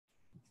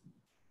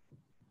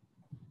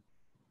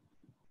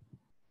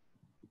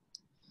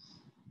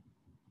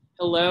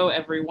Hello,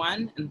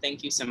 everyone, and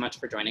thank you so much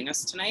for joining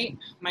us tonight.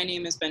 My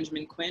name is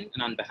Benjamin Quinn,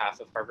 and on behalf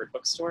of Harvard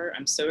Bookstore,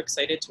 I'm so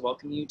excited to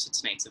welcome you to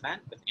tonight's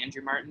event with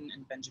Andrew Martin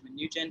and Benjamin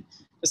Nugent,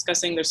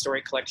 discussing their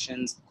story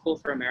collections, Cool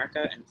for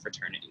America and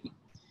Fraternity.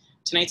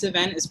 Tonight's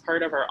event is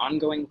part of our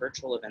ongoing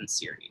virtual event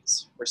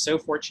series. We're so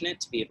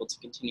fortunate to be able to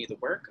continue the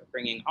work of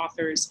bringing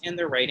authors and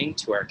their writing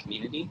to our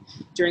community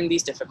during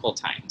these difficult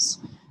times.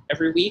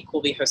 Every week,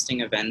 we'll be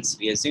hosting events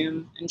via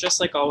Zoom, and just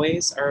like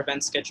always, our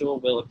event schedule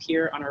will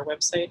appear on our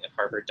website at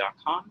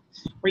harvard.com,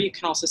 where you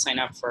can also sign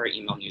up for our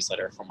email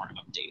newsletter for more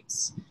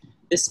updates.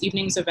 This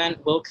evening's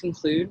event will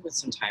conclude with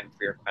some time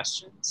for your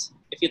questions.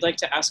 If you'd like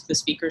to ask the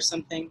speaker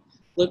something,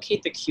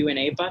 locate the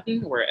Q&A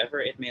button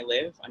wherever it may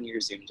live on your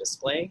Zoom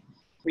display,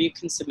 where you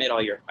can submit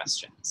all your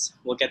questions.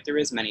 We'll get through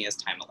as many as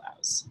time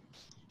allows.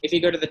 If you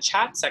go to the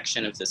chat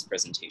section of this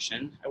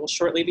presentation, I will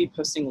shortly be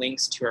posting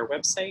links to our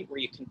website where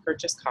you can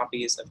purchase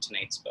copies of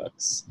tonight's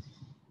books.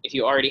 If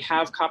you already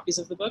have copies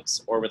of the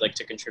books or would like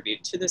to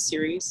contribute to this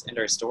series and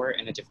our store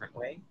in a different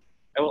way,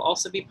 I will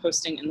also be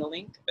posting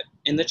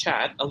in the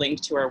chat a link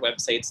to our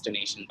website's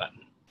donation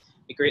button.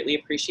 We greatly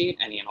appreciate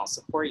any and all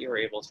support you are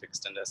able to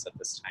extend us at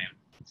this time.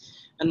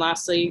 And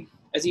lastly,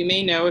 as you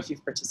may know if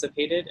you've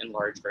participated in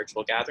large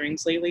virtual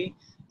gatherings lately,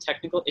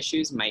 technical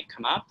issues might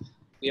come up.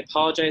 We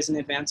apologize in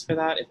advance for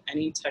that. If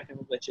any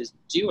technical glitches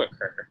do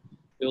occur,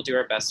 we will do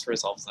our best to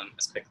resolve them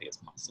as quickly as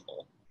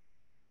possible.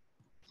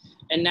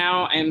 And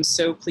now I am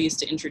so pleased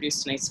to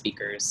introduce tonight's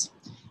speakers.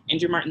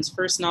 Andrew Martin's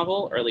first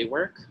novel, Early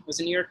Work, was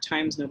a New York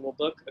Times notable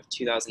book of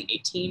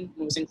 2018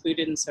 and was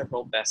included in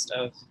several best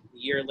of the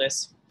year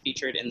lists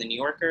featured in the New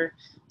Yorker,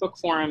 Book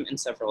Forum, and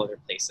several other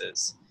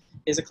places.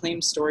 His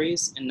acclaimed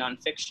stories and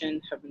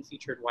nonfiction have been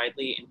featured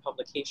widely in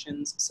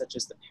publications such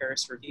as the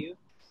Paris Review,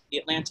 The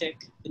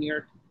Atlantic, the New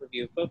York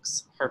Review of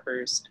Books,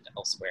 Harper's, and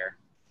elsewhere.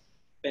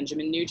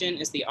 Benjamin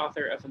Nugent is the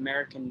author of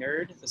American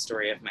Nerd, The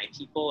Story of My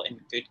People,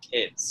 and Good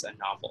Kids, a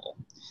novel.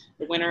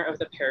 The winner of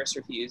the Paris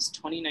Review's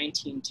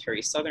 2019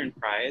 Terry Southern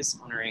Prize,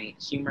 honoring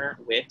humor,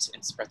 wit,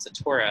 and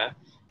sprezzatura,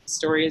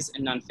 stories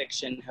and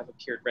nonfiction have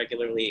appeared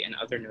regularly in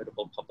other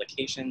notable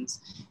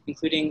publications,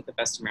 including the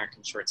Best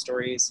American Short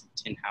Stories,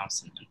 Tin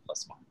House, and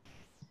N+1.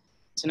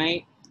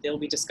 Tonight, they'll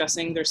be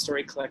discussing their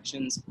story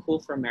collections, Cool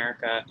for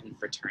America and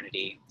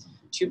Fraternity,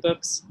 two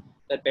books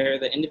that bear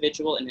the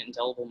individual and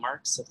indelible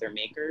marks of their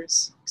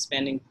makers,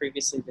 expanding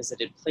previously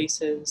visited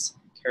places,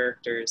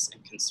 characters,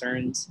 and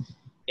concerns,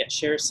 yet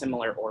share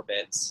similar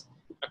orbits.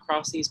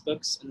 Across these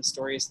books and the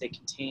stories they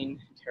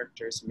contain,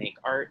 characters make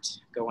art,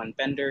 go on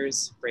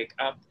benders, break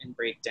up and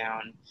break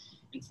down,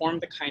 and form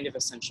the kind of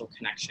essential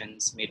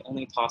connections made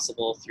only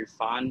possible through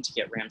fond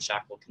yet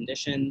ramshackle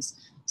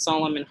conditions,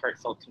 solemn and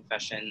heartfelt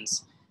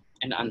confessions,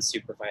 and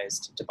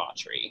unsupervised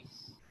debauchery.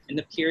 In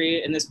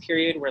this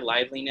period where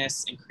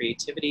liveliness and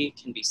creativity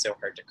can be so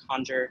hard to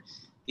conjure,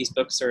 these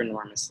books are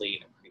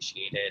enormously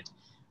appreciated.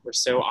 We're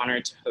so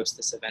honored to host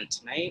this event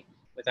tonight.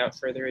 Without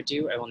further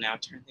ado, I will now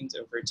turn things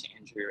over to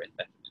Andrew and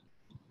Benjamin.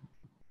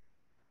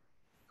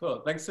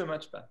 Cool, thanks so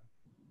much, Ben.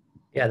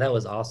 Yeah, that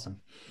was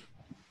awesome.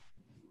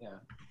 Yeah,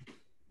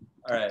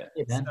 all right.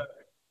 Hey, Ben.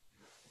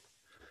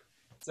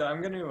 So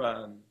I'm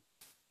gonna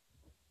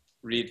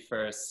read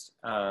first,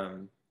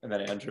 and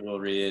then Andrew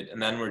will read,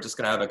 and then we're just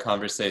gonna have a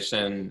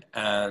conversation,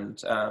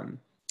 and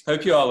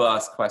hope you all will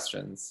ask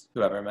questions,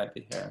 whoever might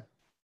be here.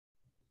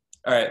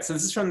 All right, so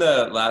this is from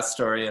the last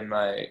story in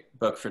my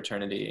book,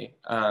 Fraternity.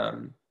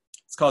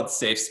 It's called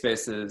Safe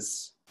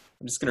Spaces.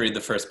 I'm just gonna read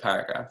the first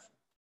paragraph.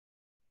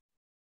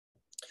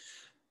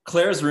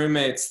 Claire's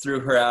roommates threw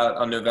her out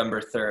on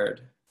November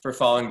 3rd for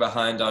falling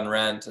behind on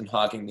rent and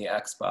hogging the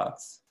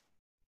Xbox.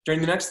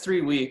 During the next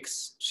 3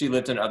 weeks, she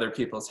lived in other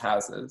people's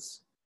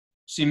houses.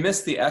 She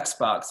missed the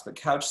Xbox, but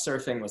couch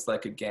surfing was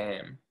like a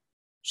game.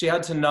 She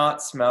had to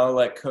not smell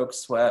like Coke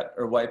sweat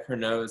or wipe her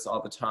nose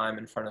all the time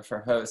in front of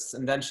her hosts,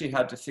 and then she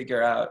had to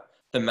figure out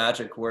the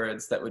magic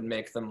words that would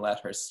make them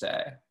let her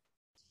stay.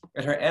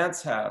 At her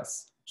aunt's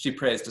house, she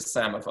praised a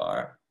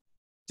samovar.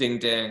 Ding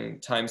ding,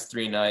 times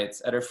 3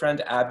 nights. At her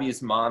friend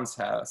Abby's mom's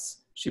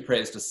house, she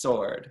praised a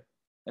sword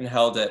and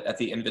held it at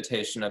the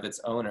invitation of its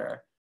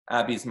owner,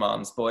 Abby's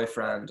mom's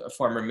boyfriend, a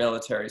former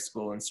military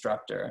school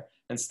instructor,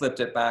 and slipped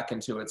it back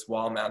into its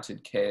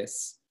wall-mounted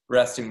case,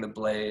 resting the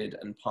blade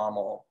and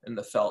pommel in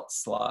the felt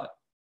slot.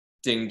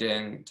 Ding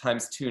ding,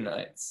 times 2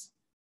 nights.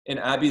 In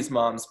Abby's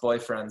mom's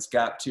boyfriend's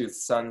gap-toothed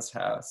son's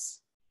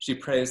house, she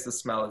praised the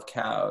smell of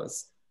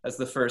cows as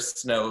the first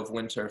snow of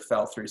winter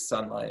fell through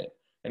sunlight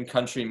and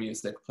country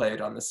music played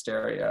on the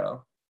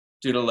stereo.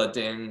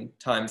 Doodle-a-ding,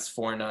 times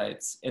 4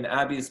 nights. In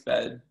Abby's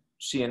bed,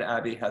 she and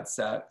Abby had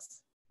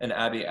sex, and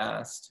Abby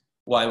asked,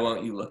 "Why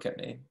won't you look at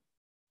me?"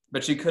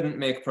 But she couldn't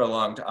make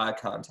prolonged eye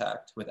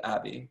contact with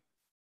Abby.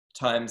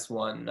 Times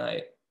 1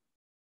 night.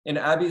 In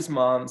Abby's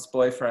mom's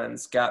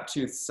boyfriend's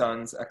gap-toothed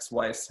son's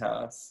ex-wife's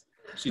house,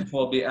 she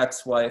told the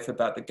ex-wife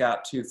about the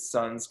gap-toothed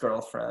son's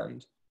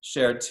girlfriend,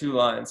 shared 2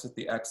 lines with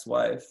the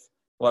ex-wife,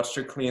 watched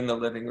her clean the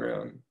living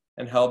room,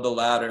 and held the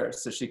ladder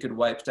so she could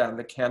wipe down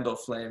the candle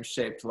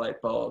flame-shaped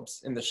light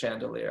bulbs in the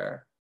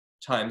chandelier.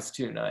 Times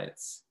 2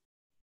 nights.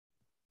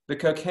 The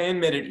cocaine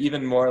made it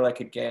even more like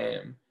a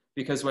game,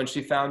 because when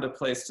she found a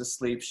place to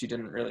sleep, she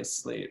didn't really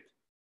sleep.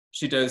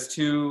 She dozed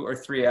 2 or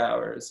 3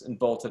 hours and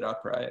bolted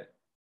upright.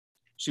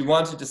 She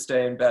wanted to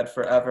stay in bed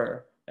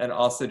forever and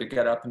also to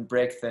get up and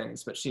break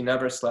things, but she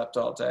never slept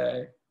all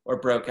day or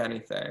broke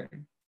anything.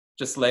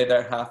 Just lay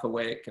there half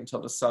awake until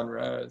the sun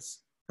rose,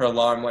 her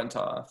alarm went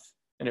off,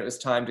 and it was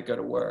time to go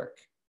to work.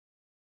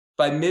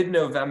 By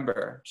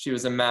mid-November, she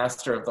was a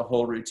master of the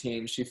whole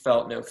routine. She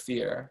felt no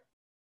fear.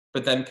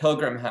 But then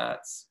pilgrim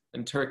hats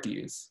and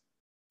turkeys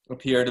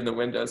appeared in the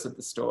windows of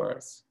the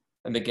stores,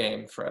 and the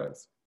game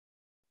froze.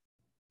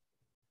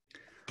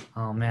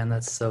 Oh man,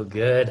 that's so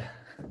good.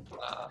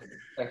 Wow.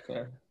 Thanks,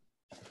 man.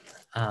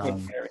 I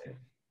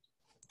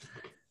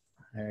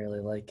really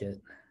like it.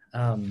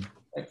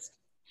 Thanks.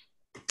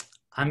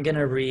 I'm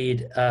gonna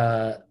read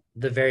the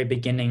very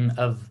beginning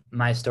of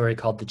my story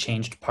called The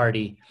Changed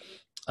Party,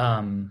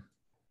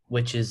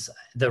 which is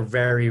the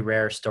very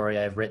rare story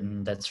I've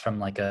written that's from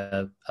like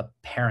a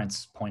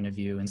parent's point of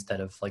view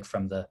instead of like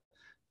from the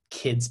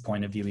kid's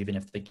point of view, even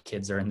if the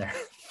kids are in their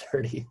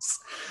 30s.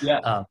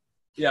 Yeah,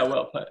 yeah,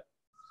 well put.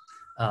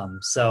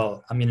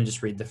 So I'm gonna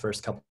just read the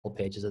first couple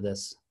pages of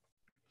this.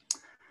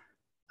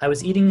 I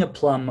was eating a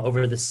plum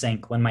over the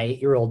sink when my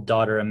 8-year-old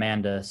daughter,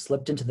 Amanda,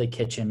 slipped into the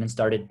kitchen and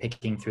started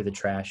picking through the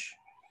trash.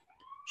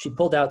 She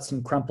pulled out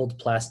some crumpled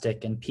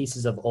plastic and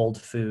pieces of old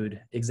food,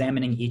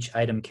 examining each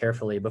item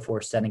carefully before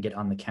setting it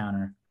on the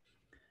counter.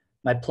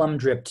 My plum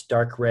dripped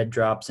dark red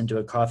drops into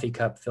a coffee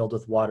cup filled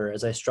with water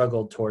as I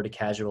struggled toward a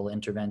casual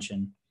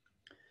intervention.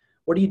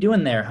 "What are you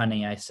doing there,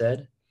 honey?" I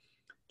said.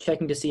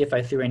 "Checking to see if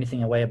I threw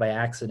anything away by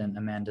accident,"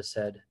 Amanda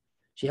said.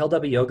 She held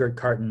up a yogurt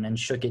carton and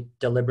shook it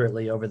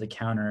deliberately over the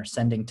counter,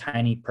 sending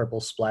tiny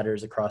purple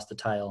splatters across the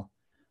tile.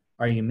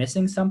 "Are you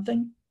missing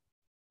something?"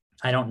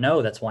 "I don't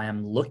know, that's why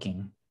I'm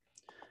looking."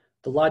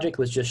 The logic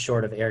was just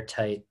short of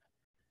airtight.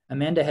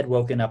 Amanda had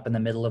woken up in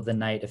the middle of the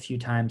night a few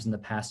times in the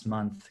past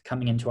month,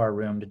 coming into our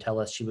room to tell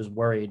us she was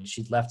worried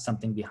she'd left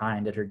something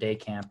behind at her day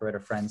camp or at a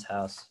friend's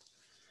house.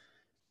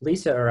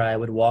 Lisa or I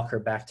would walk her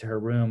back to her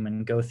room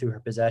and go through her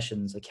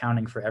possessions,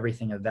 accounting for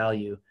everything of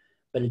value,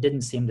 but it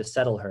didn't seem to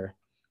settle her.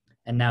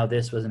 And now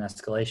this was an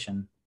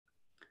escalation.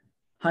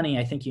 "Honey,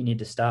 I think you need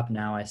to stop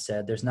now," I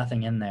said. "There's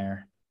nothing in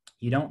there."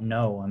 "You don't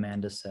know,"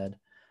 Amanda said.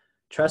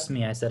 "Trust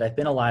me," I said. "I've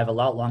been alive a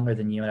lot longer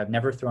than you, and I've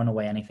never thrown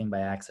away anything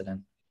by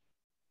accident."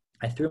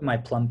 I threw my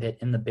plum pit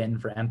in the bin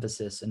for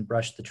emphasis and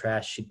brushed the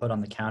trash she put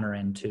on the counter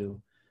in,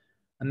 too.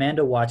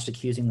 Amanda watched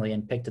accusingly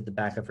and picked at the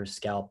back of her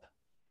scalp.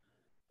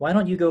 "Why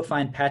don't you go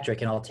find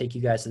Patrick and I'll take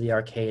you guys to the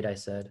arcade," I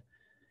said.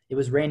 It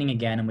was raining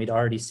again, and we'd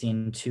already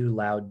seen 2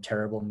 loud,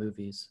 terrible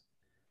movies.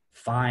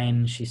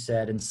 "Fine," she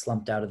said, and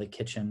slumped out of the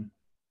kitchen.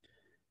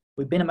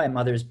 We'd been at my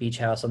mother's beach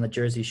house on the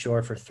Jersey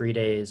Shore for 3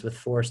 days, with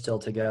 4 still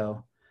to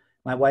go.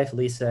 My wife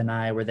Lisa and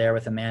I were there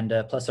with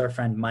Amanda, plus our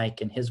friend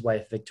Mike and his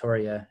wife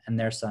Victoria and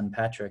their son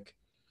Patrick.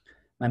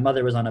 My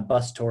mother was on a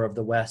bus tour of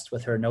the West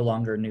with her no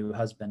longer new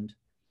husband.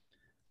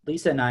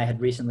 Lisa and I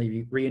had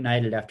recently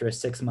reunited after a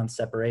 6-month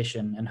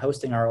separation, and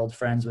hosting our old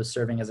friends was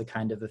serving as a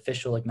kind of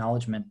official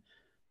acknowledgement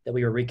that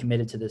we were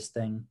recommitted to this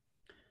thing.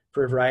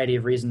 For a variety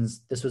of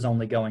reasons, this was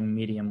only going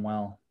medium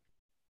well.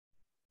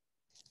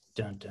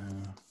 Dun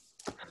dun.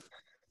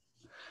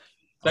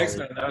 Thanks,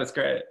 man. That was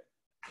great.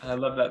 I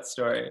love that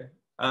story.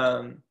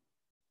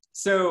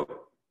 So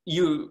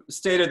you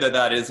stated that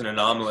that is an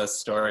anomalous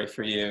story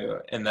for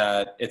you, in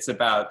that it's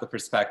about the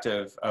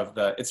perspective of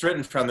it's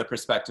written from the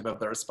perspective of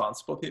the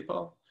responsible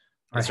people.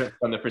 It's written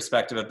from the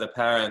perspective of the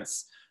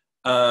parents.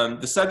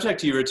 The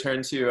subject you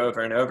return to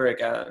over and over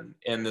again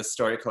in this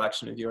story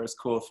collection of yours,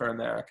 Cool for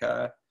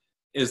America,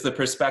 is the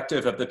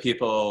perspective of the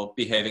people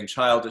behaving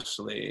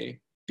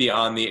childishly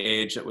beyond the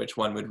age at which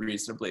one would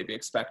reasonably be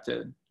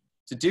expected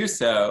to do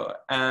so.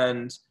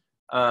 And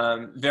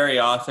very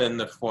often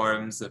the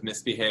forms of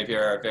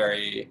misbehavior are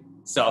very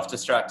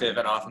self-destructive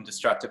and often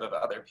destructive of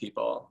other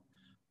people.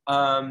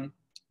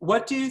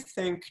 What do you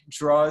think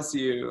draws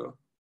you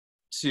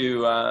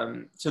to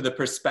the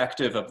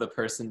perspective of the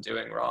person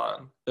doing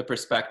wrong, the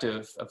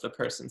perspective of the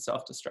person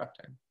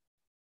self-destructing?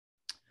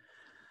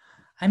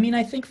 I mean,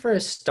 I think for a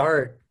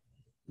start,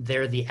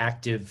 they're the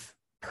active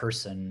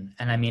person.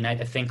 And I mean, I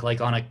think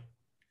like on a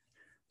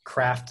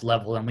craft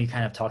level, and we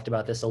kind of talked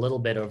about this a little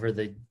bit over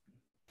the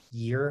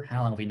year,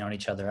 how long have we known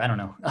each other? I don't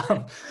know.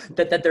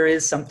 that there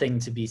is something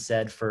to be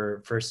said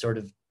for sort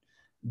of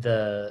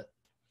the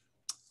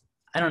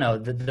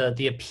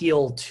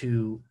appeal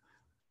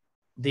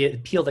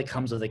that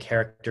comes with a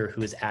character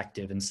who is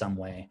active in some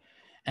way.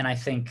 And I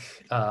think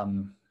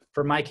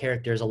for my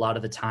characters, a lot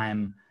of the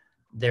time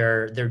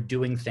they're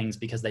doing things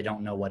because they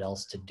don't know what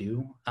else to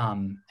do.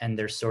 And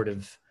they're sort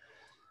of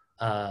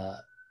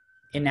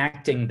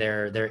enacting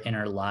their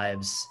inner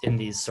lives in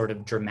these sort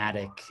of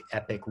dramatic,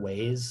 epic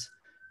ways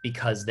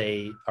because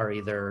they are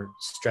either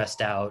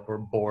stressed out or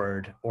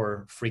bored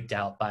or freaked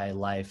out by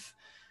life.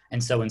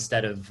 And so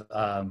instead of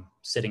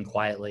sitting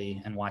quietly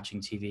and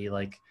watching TV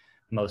like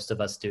most of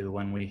us do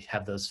when we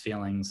have those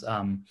feelings,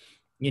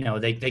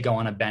 they go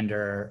on a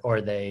bender,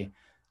 or they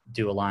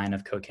do a line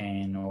of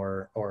cocaine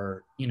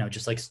or you know,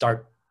 just like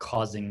start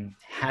causing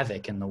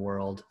havoc in the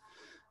world.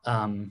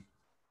 And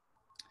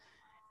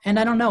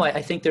I don't know,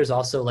 I think there's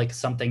also like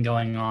something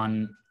going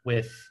on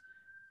with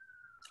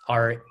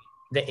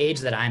the age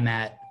that I'm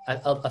at.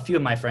 A few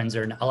of my friends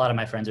a lot of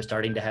my friends are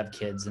starting to have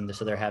kids, and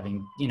so they're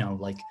having, you know,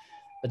 like,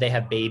 but they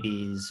have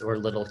babies or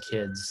little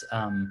kids.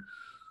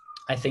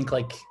 I think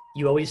like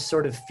you always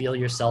sort of feel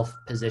yourself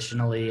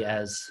positionally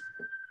as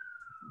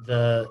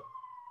the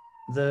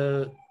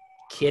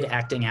kid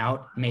acting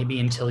out, maybe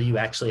until you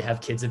actually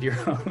have kids of your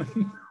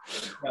own.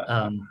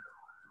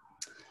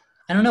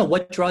 I don't know,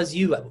 what draws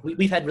you,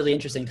 we've had really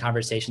interesting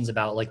conversations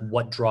about like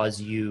what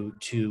draws you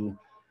to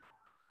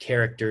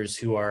characters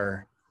who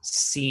are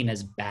seen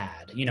as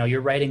bad. You know, you're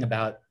writing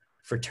about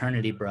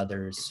fraternity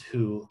brothers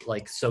who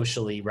like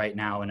socially right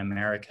now in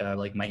America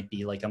like might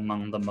be like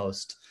among the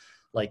most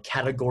like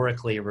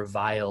categorically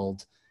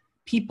reviled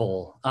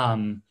people.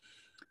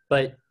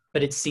 But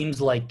it seems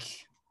like,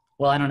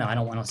 well, I don't know, I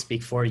don't want to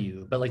speak for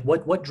you, but like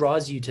what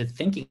draws you to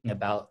thinking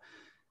about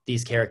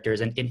these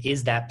characters, and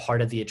is that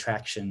part of the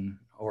attraction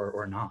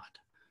or not?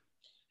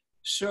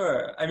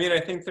 Sure. I mean, I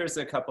think there's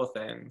a couple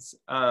things.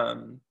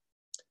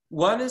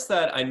 One is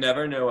that I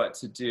never know what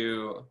to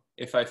do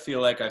if I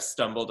feel like I've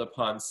stumbled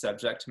upon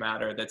subject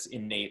matter that's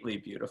innately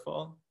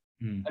beautiful.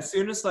 As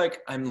soon as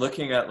like I'm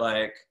looking at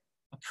like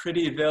a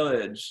pretty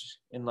village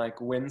in like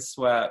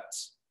windswept,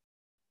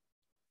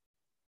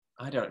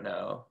 I don't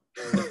know,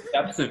 the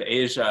depths of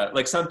Asia,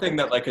 like something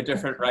that like a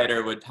different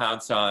writer would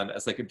pounce on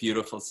as like a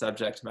beautiful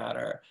subject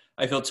matter,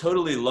 I feel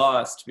totally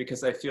lost,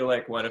 because I feel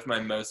like one of my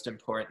most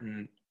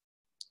important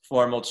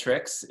formal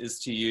tricks is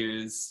to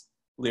use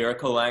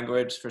lyrical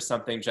language for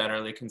something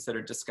generally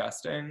considered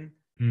disgusting,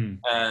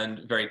 and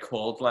very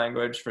cold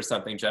language for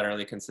something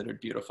generally considered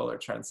beautiful or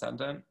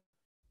transcendent,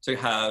 to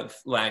have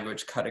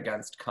language cut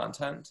against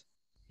content.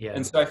 Yeah.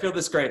 And so I feel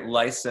this great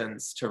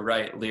license to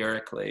write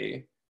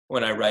lyrically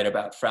when I write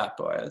about frat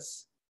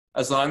boys.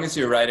 As long as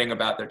you're writing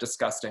about their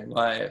disgusting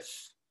life,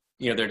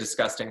 you know, their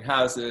disgusting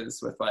houses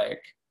with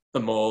like the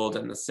mold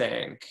in the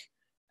sink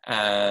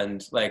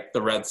and like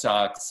the Red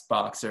Sox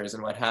boxers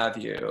and what have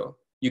you,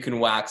 you can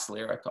wax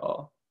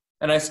lyrical.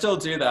 And I still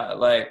do that.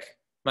 Like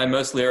my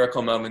most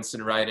lyrical moments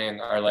in writing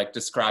are like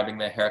describing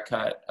the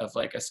haircut of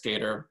like a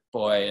skater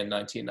boy in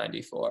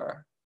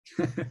 1994.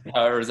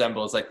 How it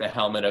resembles like the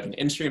helmet of an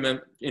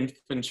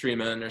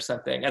infantryman or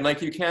something. And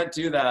like you can't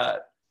do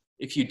that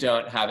if you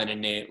don't have an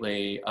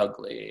innately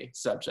ugly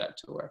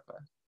subject to work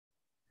with.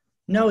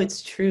 No,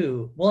 it's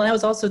true. Well, I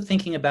was also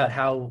thinking about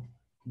how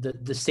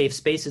the safe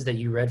spaces that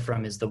you read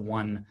from is the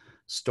one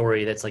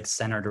story that's like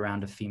centered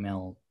around a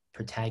female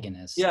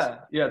protagonist. Yeah,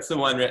 it's the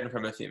one written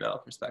from a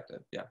female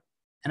perspective, yeah.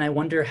 And I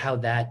wonder how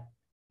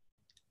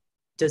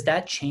does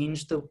that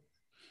change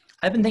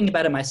I've been thinking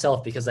about it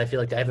myself, because I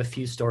feel like I have a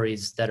few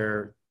stories that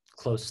are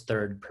close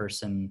third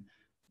person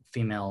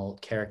female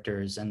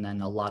characters and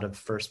then a lot of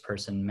first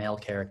person male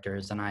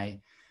characters. And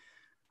I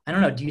don't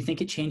know, do you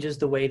think it changes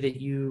the way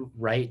that you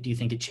write? Do you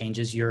think it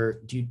changes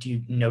do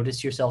you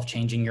notice yourself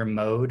changing your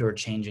mode or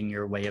changing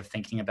your way of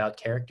thinking about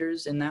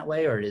characters in that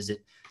way? Or does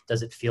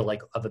it feel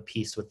like of a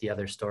piece with the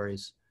other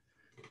stories?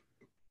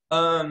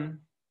 I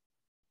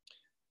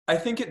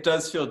think it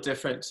does feel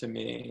different to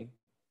me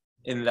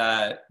in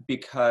that,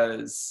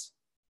 because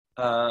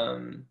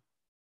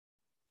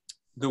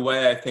the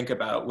way I think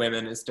about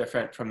women is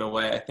different from the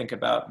way I think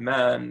about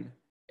men.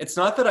 It's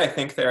not that I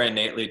think they're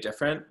innately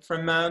different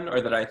from men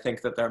or that I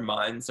think that their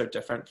minds are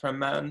different from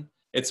men.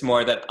 It's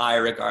more that I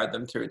regard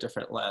them through a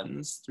different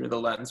lens, through the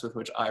lens with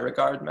which I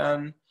regard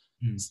men.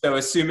 So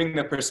assuming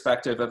the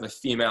perspective of a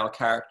female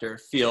character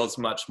feels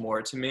much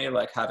more to me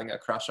like having a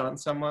crush on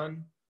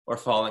someone or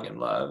falling in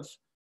love,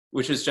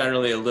 which is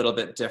generally a little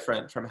bit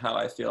different from how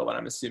I feel when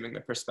I'm assuming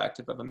the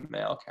perspective of a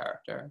male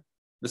character.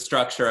 The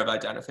structure of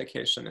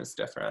identification is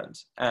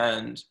different.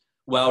 And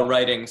while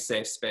writing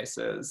safe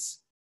spaces,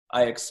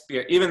 I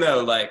experience, even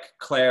though like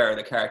Claire,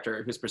 the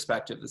character whose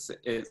perspective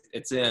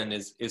it's in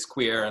is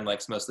queer and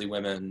likes mostly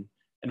women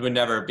and would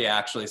never be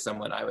actually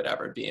someone I would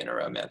ever be in a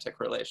romantic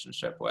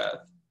relationship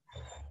with,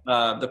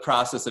 the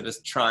process of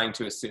just trying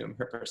to assume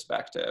her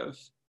perspective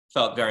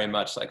felt very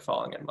much like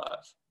falling in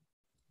love.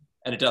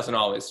 And it doesn't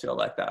always feel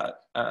like that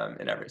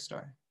in every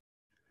story.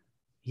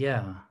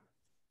 Yeah.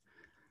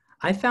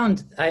 I've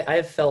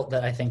felt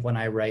that I think when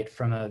I write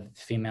from a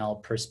female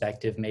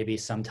perspective, maybe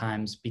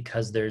sometimes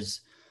because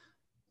there's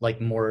like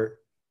more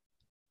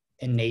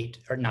innate,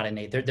 or not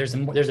innate, there's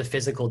a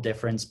physical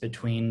difference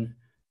between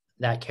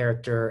that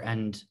character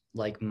and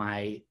like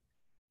my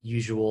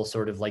usual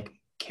sort of like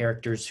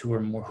characters who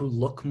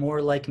look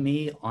more like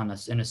me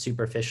in a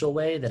superficial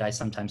way, that I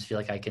sometimes feel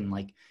like I can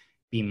like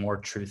be more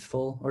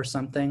truthful or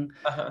something.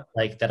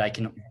 Like that I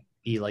can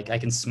be like, I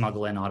can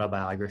smuggle in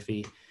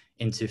autobiography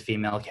into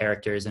female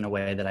characters in a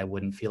way that I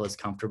wouldn't feel as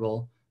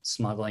comfortable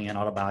smuggling in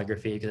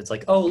autobiography, because it's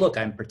like, oh, look,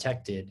 I'm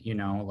protected, you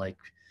know, like,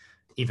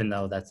 even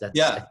though that's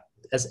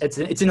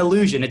it's an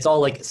illusion. It's all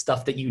like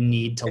stuff that you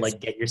need to like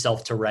get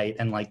yourself to write,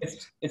 and like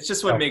it's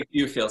just what makes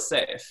you feel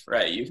safe,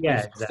 right? You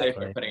feel safe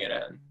by putting it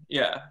in.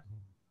 Yeah.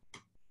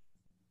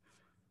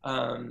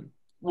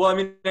 Well, I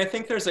mean, I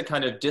think there's a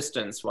kind of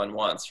distance one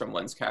wants from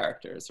one's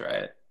characters,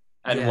 right?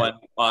 And one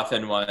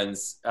often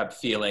one's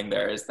feeling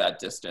there is that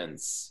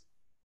distance.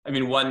 I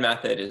mean, one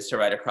method is to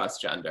write across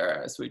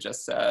gender, as we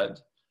just said.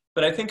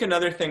 But I think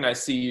another thing I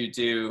see you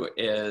do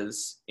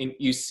is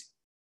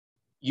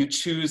you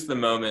choose the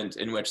moment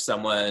in which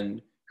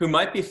someone who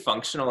might be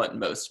functional at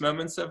most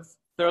moments of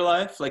their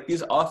life, like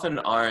these often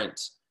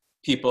aren't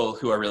people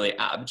who are really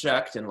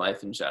abject in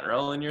life in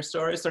general in your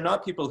stories. They're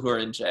not people who are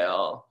in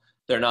jail.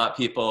 They're not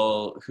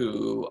people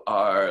who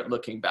are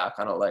looking back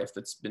on a life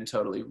that's been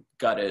totally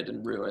gutted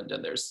and ruined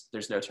and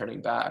there's no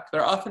turning back.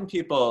 They're often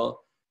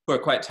people who are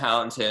quite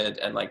talented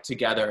and like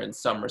together in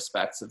some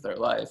respects of their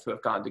life, who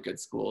have gone to good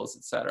schools,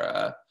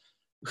 etc.,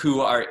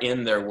 who are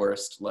in their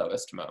worst,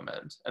 lowest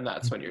moment. And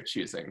that's when you're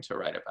choosing to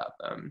write about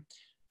them.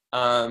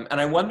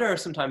 And I wonder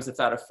sometimes if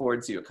that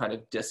affords you a kind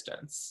of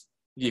distance.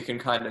 You can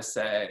kind of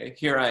say,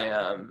 here I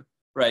am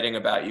writing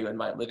about you in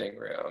my living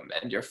room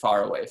and you're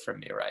far away from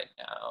me right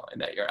now,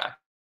 and that you're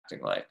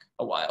acting like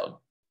a wild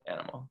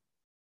animal.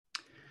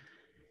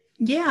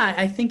 Yeah,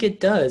 I think it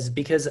does,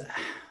 because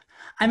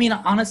I mean,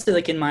 honestly,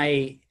 like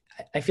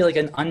I feel like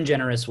an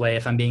ungenerous way,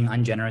 if I'm being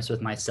ungenerous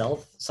with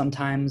myself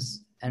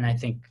sometimes. And I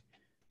think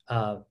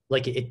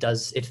like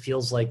it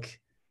feels like,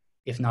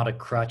 if not a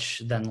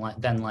crutch, then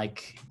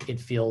like it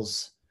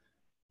feels,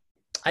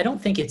 I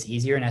don't think it's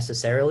easier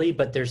necessarily,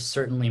 but there's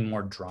certainly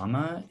more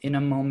drama in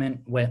a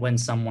moment when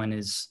someone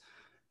is,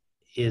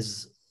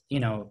 you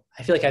know,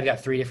 I feel like I've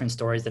got 3 different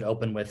stories that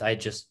open with, I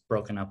just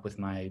broken up with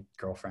my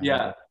girlfriend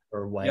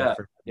or wife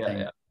or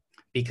something.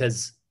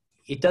 Because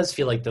it does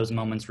feel like those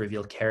moments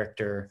reveal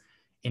character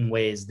in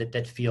ways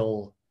that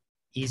feel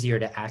easier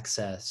to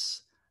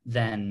access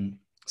than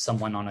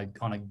someone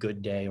on a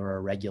good day or a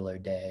regular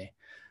day.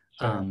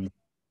 Sure.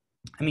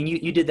 I mean,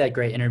 you did that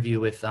great interview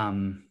with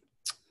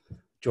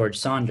George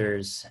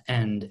Saunders,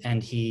 and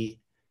he,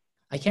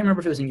 I can't remember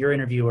if it was in your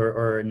interview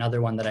or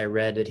another one that I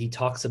read, that he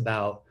talks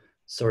about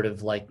sort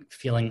of like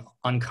feeling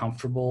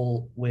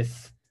uncomfortable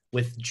with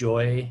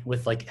joy,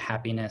 with like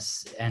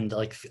happiness, and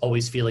like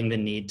always feeling the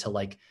need to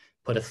like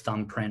put a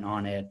thumbprint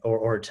on it,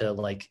 or to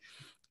like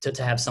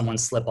to have someone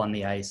slip on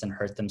the ice and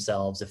hurt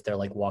themselves if they're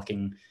like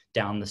walking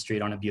down the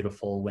street on a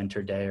beautiful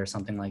winter day or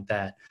something like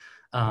that.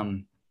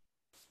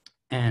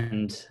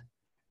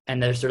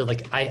 And there's sort of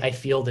like, I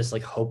feel this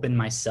like hope in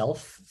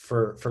myself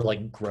for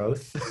like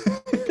growth,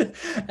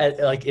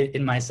 like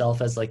in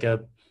myself as like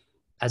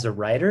as a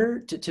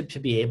writer to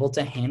be able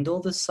to handle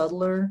the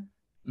subtler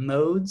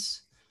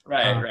modes.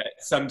 Right.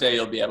 Someday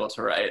you'll be able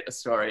to write a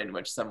story in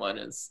which someone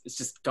is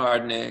just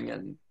gardening.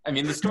 And I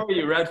mean, the story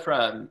you read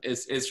from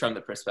is from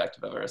the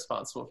perspective of a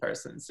responsible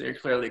person. So you're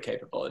clearly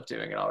capable of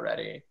doing it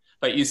already.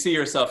 But you see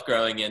yourself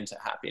growing into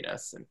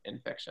happiness in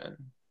fiction.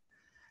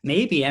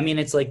 Maybe. I mean,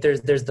 it's like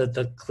there's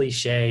the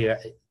cliche,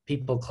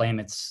 people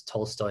claim it's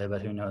Tolstoy,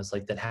 but who knows,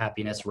 like that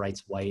happiness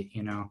writes white,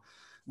 you know?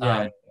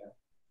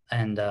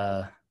 And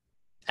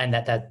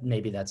that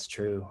maybe that's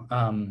true.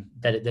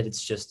 That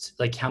it's just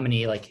like, how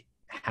many like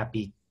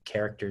happy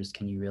characters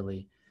can you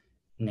really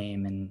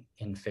name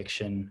in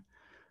fiction?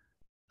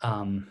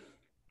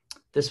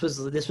 This was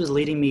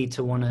leading me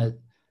to want to,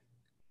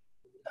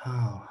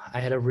 I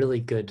had a really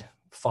good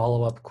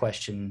follow-up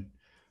question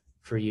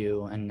for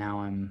you, and now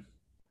I'm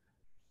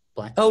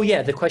blank. Oh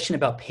yeah, the question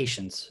about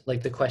patience.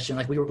 Like the question,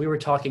 like we were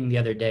talking the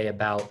other day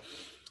about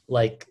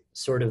like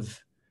sort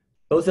of,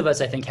 both of us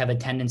I think have a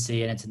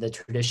tendency, and it's the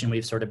tradition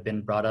we've sort of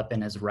been brought up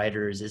in as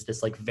writers, is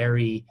this like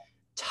very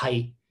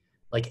tight,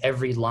 like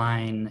every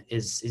line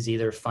is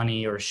either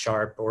funny or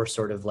sharp or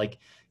sort of like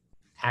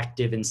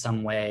active in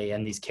some way,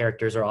 and these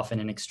characters are often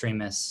in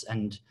extremis.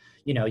 And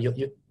you know,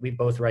 we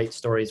both write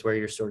stories where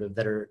you're sort of,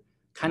 that are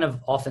kind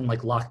of often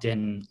like locked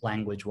in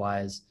language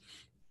wise.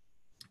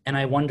 And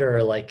I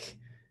wonder, like,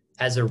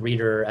 as a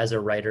reader, as a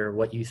writer,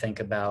 what you think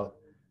about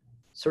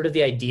sort of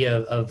the idea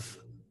of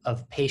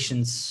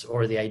patience,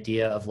 or the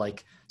idea of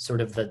like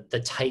sort of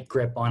the tight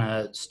grip on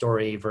a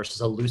story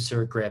versus a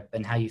looser grip,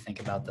 and how you think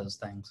about those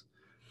things.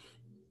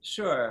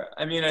 Sure.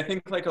 I mean, I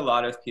think like a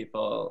lot of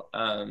people,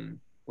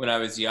 when I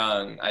was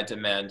young, I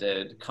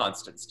demanded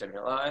constant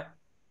stimuli.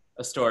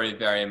 A story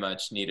very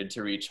much needed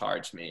to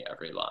recharge me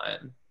every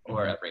line,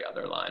 or every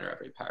other line, or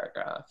every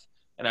paragraph.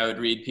 And I would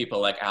read people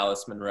like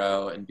Alice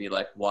Munro and be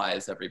like, why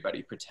is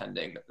everybody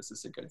pretending that this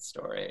is a good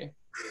story?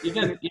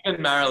 Even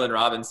Marilyn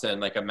Robinson,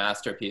 like a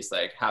masterpiece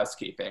like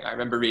Housekeeping. I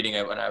remember reading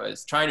it when I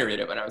was trying to read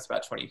it when I was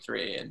about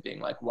 23, and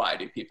being like, why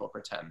do people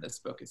pretend this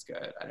book is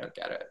good? I don't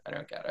get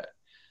it.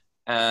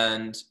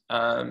 And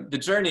The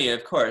Journey,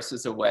 of course,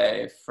 is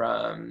away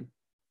from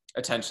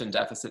attention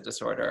deficit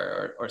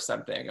disorder or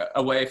something,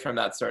 away from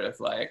that sort of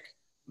like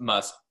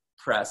must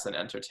press and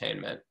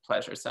entertainment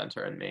pleasure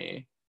center in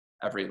me,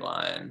 every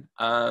line.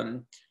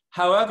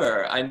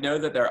 However, I know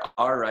that there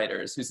are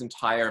writers whose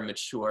entire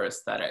mature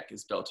aesthetic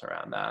is built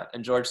around that.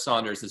 And George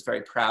Saunders is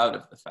very proud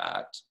of the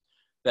fact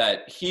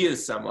that he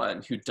is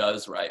someone who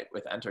does write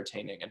with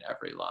entertaining in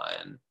every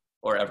line,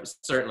 or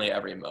certainly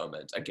every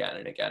moment, again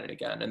and again and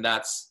again. And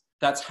that's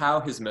how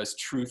his most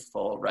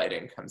truthful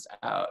writing comes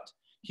out.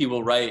 He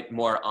will write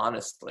more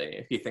honestly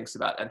if he thinks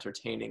about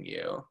entertaining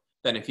you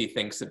than if he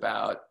thinks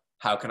about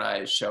how can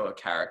I show a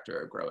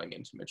character growing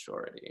into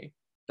maturity.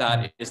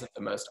 That isn't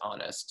the most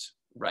honest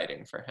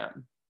writing for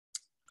him.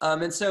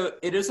 And so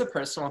it is a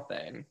personal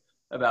thing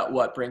about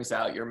what brings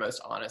out your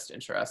most honest,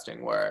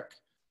 interesting work.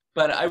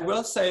 But I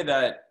will say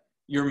that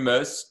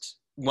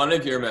one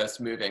of your most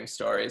moving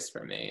stories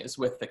for me is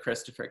with the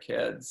Christopher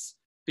kids,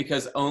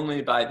 because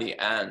only by the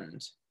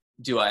end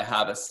do I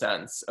have a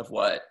sense of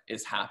what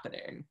is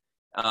happening,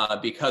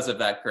 because of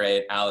that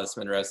great Alice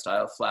Munro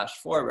style flash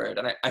forward.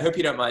 And I hope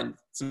you don't mind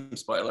some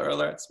spoiler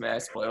alerts. May I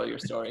spoil your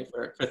story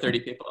for 30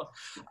 people?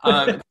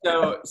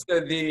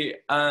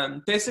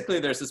 Basically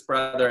there's this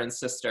brother and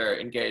sister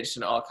engaged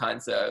in all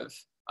kinds of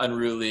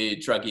unruly,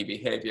 druggy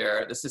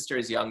behavior. The sister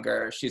is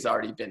younger. She's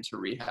already been to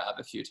rehab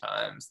a few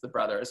times. The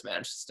brother has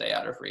managed to stay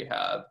out of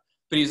rehab,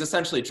 but he's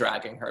essentially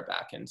dragging her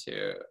back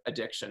into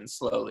addiction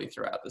slowly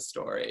throughout the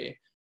story.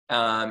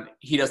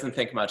 He doesn't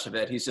think much of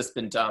it. He's just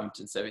been dumped,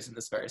 and so he's in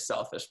this very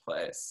selfish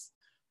place.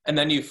 And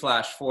then you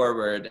flash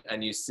forward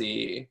and you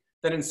see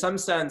that in some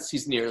sense,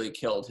 he's nearly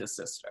killed his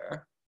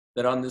sister.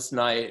 That on this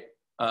night,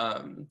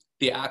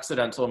 the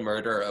accidental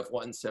murder of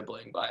one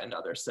sibling by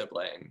another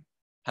sibling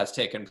has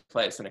taken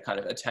place in a kind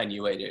of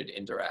attenuated,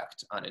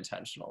 indirect,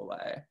 unintentional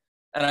way.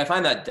 And I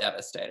find that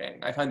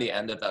devastating. I find the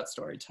end of that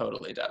story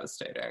totally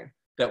devastating,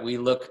 that we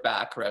look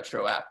back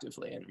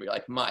retroactively and we're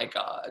like, my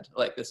God,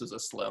 like this was a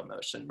slow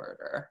motion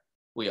murder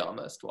we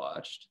almost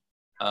watched.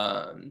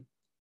 In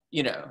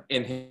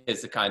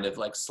his kind of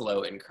like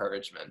slow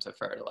encouragement of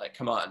her to like,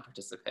 come on,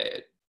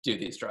 participate, do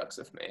these drugs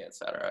with me, et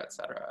cetera, et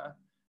cetera.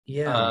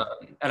 Yeah.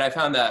 And I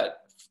found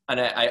that,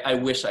 and I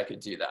wish I could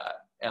do that.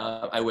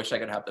 I wish I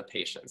could have the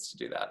patience to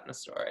do that in a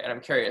story. And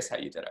I'm curious how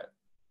you did it.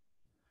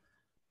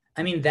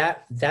 I mean,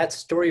 that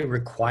story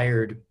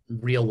required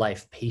real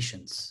life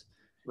patience,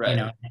 right?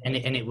 And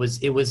it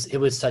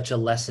was such a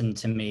lesson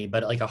to me,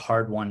 but like a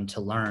hard one to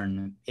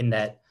learn, in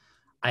that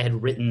I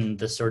had written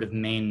the sort of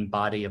main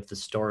body of the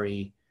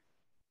story,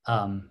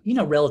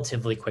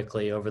 relatively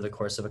quickly over the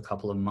course of a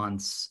couple of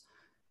months,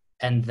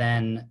 and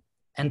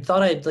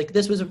thought I'd like,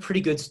 this was a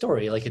pretty good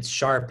story. Like it's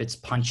sharp, it's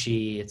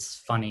punchy, it's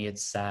funny,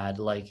 it's sad,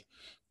 like.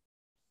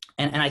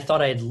 And I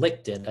thought I had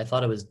licked it. I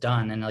thought it was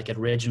done. And like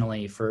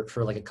originally for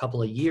like a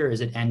couple of years,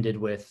 it ended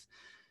with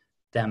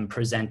them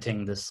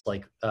presenting this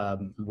like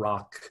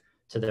rock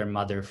to their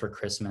mother for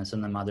Christmas.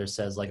 And the mother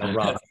says like, a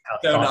rock.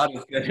 So not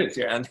as good as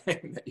your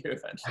ending that you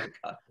eventually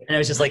got. And it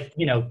was just like,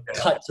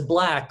 cut to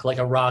black, like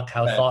a rock,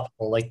 how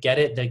thoughtful, like get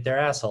it? Like they're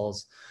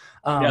assholes.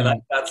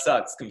 That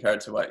sucks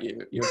compared to what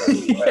you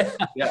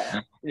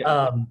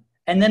yeah.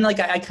 And then like,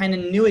 I kind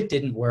of knew it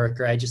didn't work,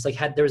 or I just like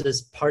there was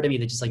this part of me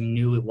that just like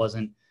knew it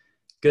wasn't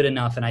good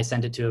enough. And I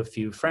sent it to a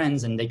few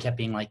friends and they kept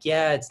being like,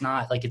 yeah, it's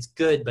not like, it's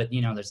good, but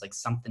there's like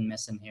something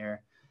missing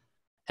here.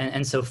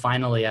 And so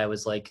finally I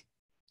was like,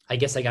 I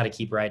guess I got to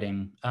keep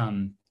writing.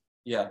 And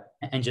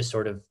just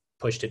sort of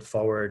pushed it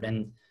forward.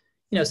 And,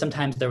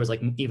 sometimes there was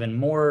like even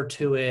more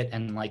to it.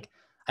 And like,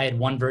 I had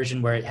one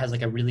version where it has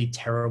like a really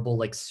terrible,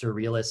 like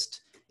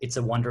surrealist, It's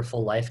a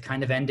Wonderful Life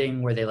kind of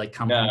ending where they like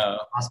come home from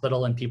the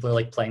hospital and people are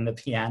like playing the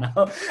piano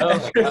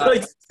and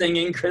like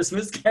singing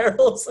Christmas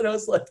carols. And I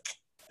was like,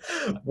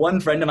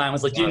 one friend of mine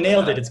was like, you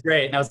nailed it, it's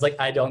great. And I was like,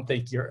 I don't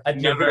think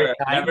I'd never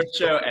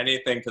show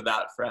anything to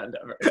that friend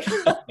ever.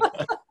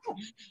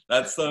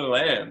 That's so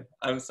lame.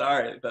 I'm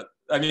sorry. But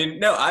I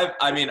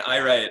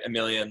write a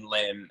million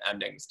lame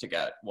endings to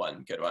get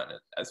one good one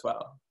as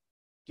well.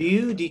 Do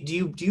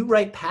you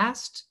write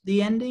past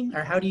the ending,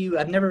 or how do you?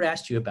 I've never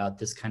asked you about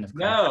this kind of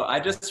crap. No, I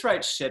just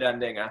write shit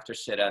ending after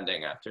shit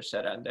ending after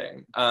shit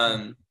ending.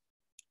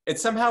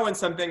 It's somehow when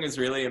something is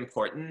really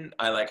important,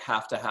 I like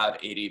have to have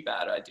 80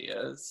 bad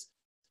ideas.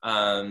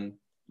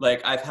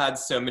 Like I've had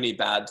so many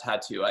bad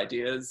tattoo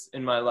ideas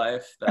in my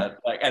life that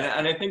like,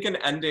 and I think an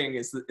ending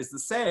is the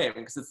same,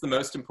 because it's the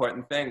most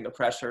important thing. The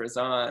pressure is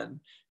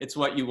on. It's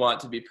what you want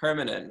to be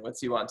permanent.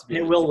 What you want to be.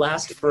 It will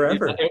last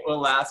forever. It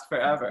will last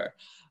forever.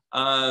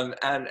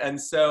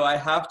 And so I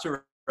have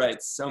to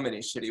write so many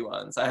shitty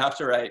ones. I have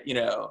to write,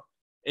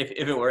 if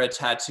it were a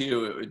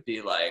tattoo, it would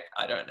be like,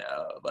 I don't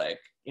know, like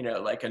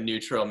a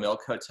Neutral Milk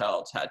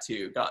Hotel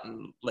tattoo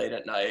gotten late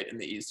at night in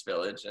the East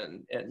Village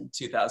in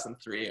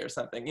 2003 or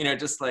something,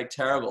 just like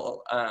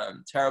terrible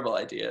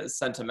ideas,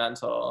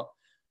 sentimental.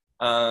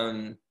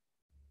 And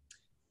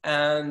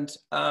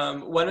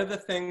one of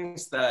the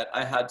things that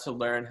I had to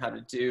learn how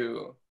to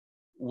do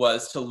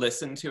was to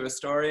listen to a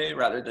story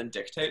rather than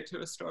dictate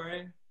to a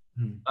story.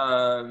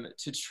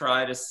 To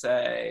try to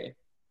say,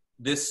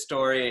 this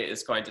story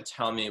is going to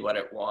tell me what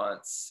it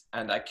wants,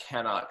 and I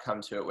cannot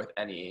come to it with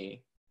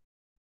any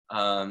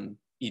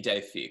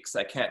idée fixe.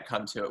 I can't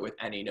come to it with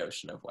any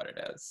notion of what it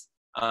is.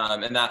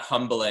 And that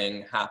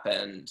humbling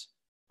happened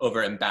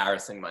over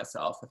embarrassing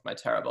myself with my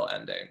terrible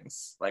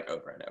endings, like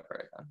over and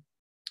over again.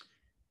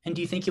 And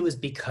do you think it was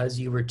because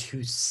you were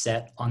too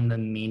set on the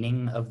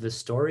meaning of the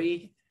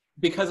story?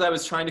 Because I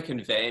was trying to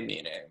convey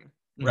meaning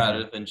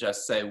rather than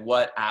just say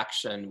what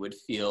action would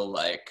feel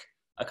like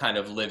a kind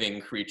of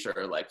living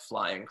creature, like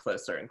flying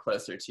closer and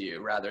closer to you,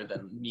 rather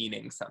than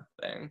meaning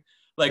something.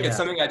 Like, it's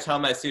something I tell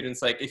my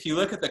students, like, if you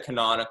look at the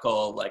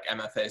canonical, like,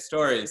 MFA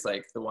stories,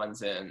 like the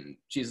ones in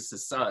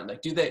Jesus' Son,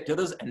 like, do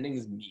those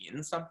endings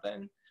mean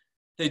something?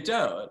 They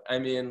don't. I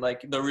mean,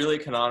 like, the really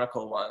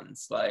canonical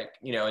ones, like,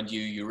 you know, and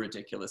you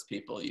ridiculous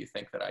people, you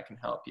think that I can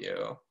help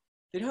you.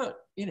 They don't,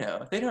 you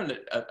know, they don't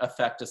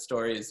affect a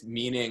story's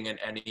meaning in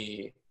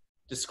any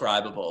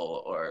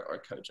describable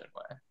or cogent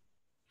way.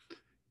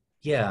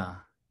 Yeah.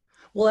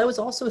 Well, I was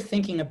also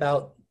thinking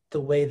about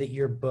the way that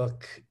your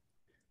book,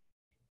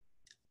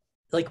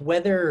 like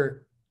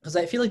whether, because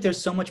I feel like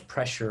there's so much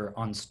pressure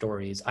on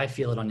stories. I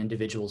feel it on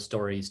individual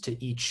stories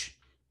to each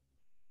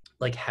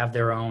like have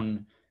their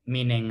own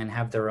meaning and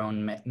have their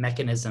own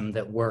mechanism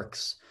that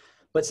works.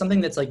 But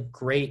something that's like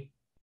great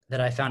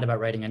that I found about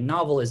writing a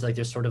novel is like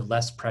there's sort of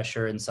less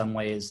pressure in some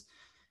ways.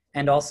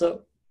 And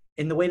also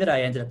in the way that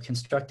I ended up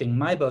constructing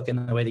my book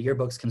and the way that your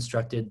book's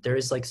constructed, there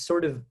is like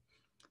sort of,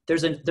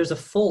 there's a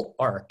full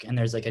arc and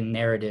there's like a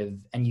narrative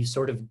and you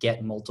sort of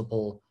get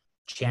multiple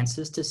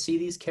chances to see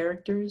these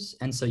characters.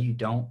 And so you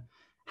don't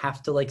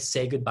have to like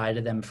say goodbye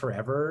to them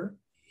forever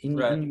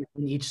in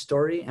each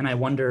story. And I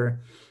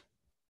wonder,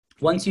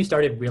 once you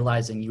started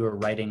realizing you were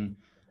writing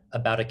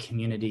about a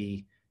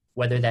community,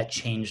 whether that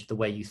changed the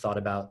way you thought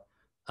about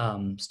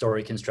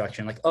story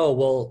construction, like, oh,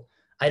 well,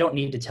 I don't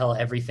need to tell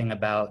everything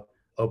about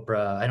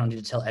Oprah. I don't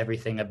need to tell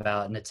everything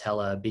about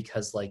Nutella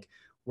because like,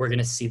 we're going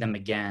to see them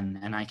again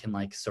and I can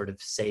like sort of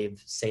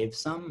save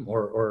some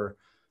or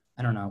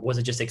I don't know. Was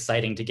it just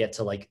exciting to get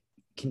to like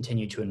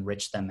continue to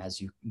enrich them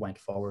as you went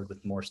forward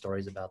with more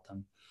stories about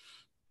them?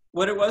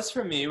 What it was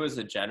for me was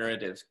a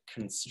generative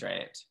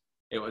constraint.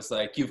 It was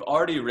like, you've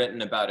already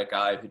written about a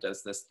guy who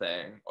does this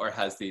thing or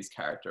has these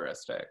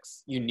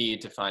characteristics. You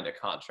need to find a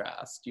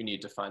contrast. You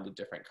need to find a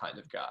different kind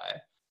of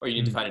guy, or you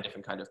need to find a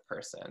different kind of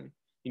person.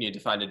 You need to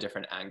find a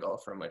different angle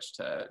from which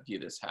to view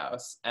this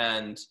house.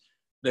 And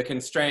the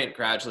constraint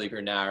gradually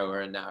grew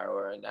narrower and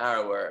narrower and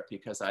narrower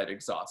because I'd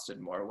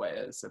exhausted more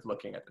ways of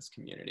looking at this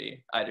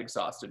community. I'd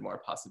exhausted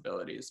more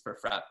possibilities for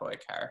frat boy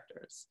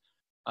characters.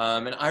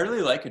 And I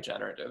really like a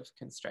generative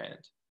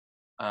constraint.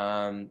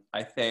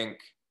 I think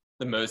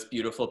the most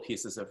beautiful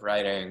pieces of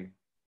writing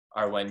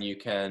are when you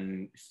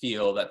can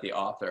feel that the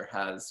author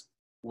has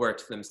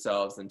worked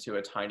themselves into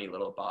a tiny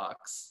little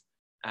box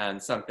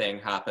and something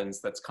happens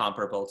that's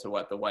comparable to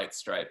what the White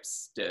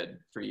Stripes did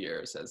for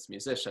years as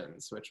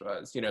musicians, which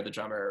was, you know, the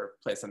drummer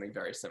plays something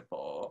very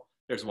simple.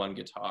 There's one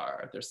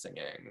guitar, they're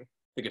singing.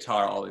 The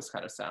guitar always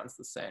kind of sounds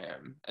the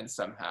same. And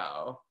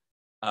somehow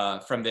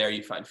from there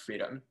you find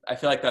freedom. I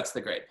feel like that's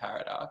the great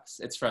paradox.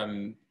 It's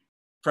from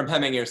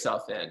hemming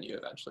yourself in, you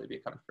eventually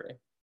become free.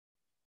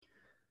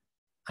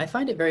 I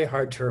find it very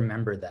hard to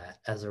remember that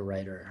as a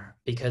writer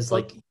because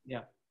like,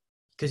 yeah.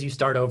 Because you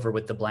start over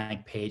with the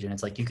blank page and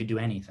it's like you could do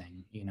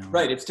anything, you know?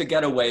 Right, it's to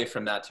get away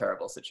from that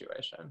terrible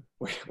situation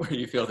where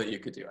you feel that you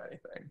could do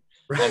anything.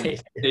 Right.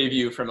 And save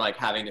you from like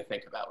having to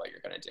think about what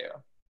you're gonna do.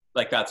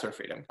 Like that's where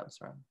freedom comes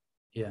from.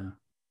 Yeah.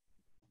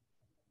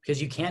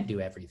 Because you can't do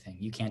everything.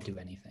 You can't do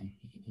anything.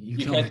 You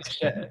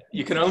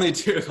can only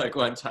do like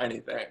one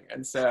tiny thing.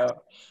 And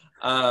so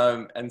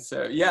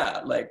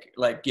yeah,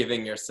 like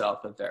giving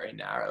yourself a very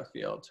narrow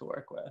field to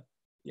work with.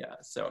 Yeah,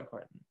 so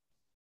important.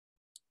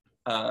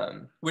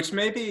 Which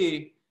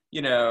maybe,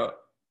 you know,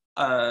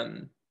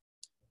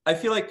 I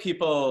feel like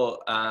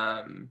people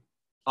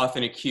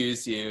often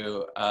accuse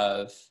you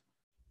of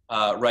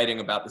writing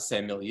about the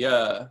same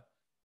milieu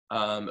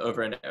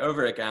over and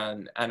over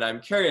again. And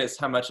I'm curious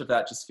how much of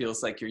that just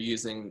feels like you're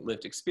using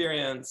lived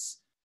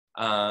experience,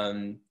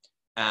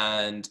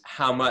 and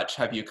how much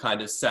have you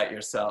kind of set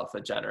yourself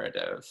a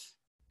generative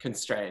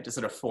constraint? Is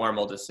it a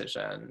formal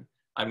decision?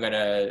 I'm going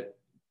to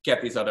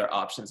get these other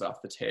options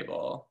off the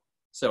table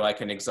so I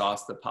can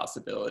exhaust the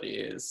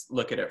possibilities,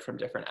 look at it from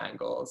different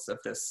angles of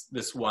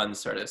this one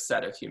sort of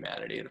set of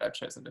humanity that I've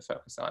chosen to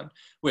focus on,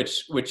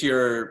 which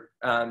your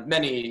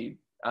many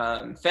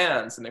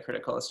fans in the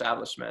critical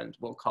establishment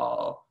will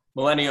call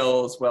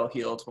millennials,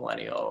 well-heeled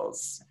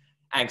millennials,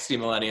 angsty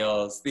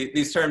millennials,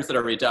 these terms that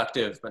are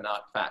reductive but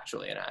not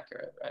factually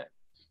inaccurate, right?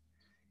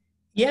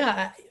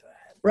 Yeah,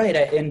 right.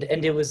 And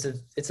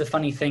it's a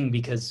funny thing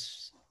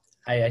because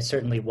I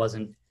certainly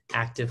wasn't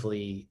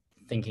actively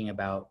thinking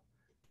about,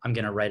 I'm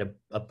going to write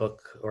a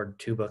book or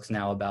two books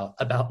now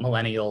about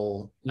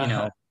millennial, you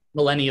know,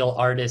 millennial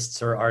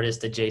artists or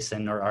artist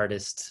adjacent or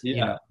artist, you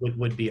know,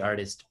 would be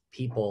artist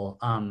people.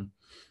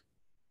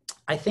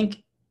 I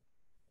think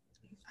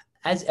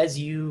as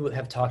you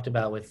have talked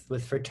about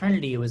with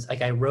Fraternity, it was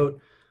like I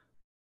wrote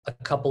a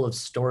couple of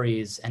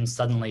stories and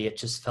suddenly it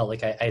just felt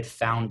like I had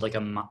found like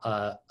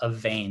a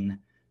vein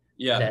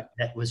that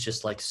was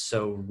just like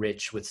so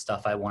rich with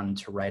stuff I wanted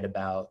to write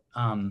about.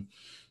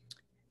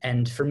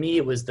 And for me,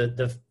 it was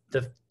the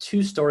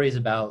two stories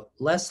about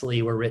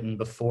Leslie were written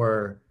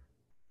before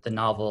the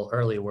novel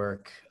early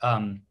work.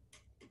 And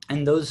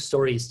those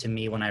stories to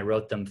me, when I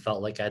wrote them,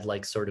 felt like I'd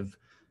like sort of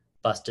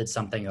busted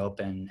something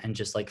open and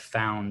just like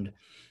found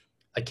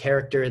a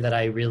character that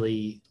I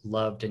really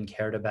loved and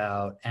cared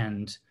about,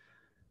 and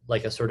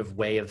like a sort of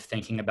way of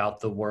thinking about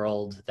the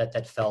world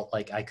that felt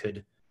like I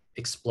could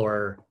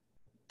explore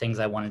things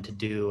I wanted to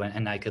do,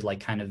 and I could like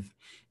kind of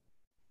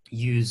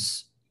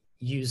use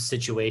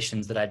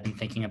situations that I'd been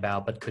thinking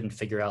about but couldn't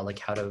figure out like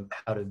how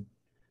to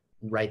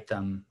write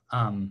them.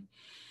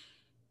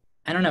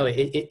 I don't know.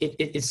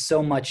 It's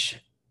so much.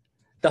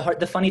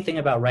 The funny thing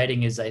about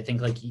writing is I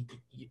think like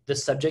the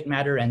subject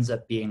matter ends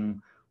up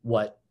being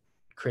what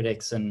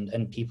critics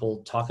and people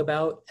talk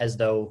about, as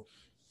though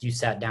you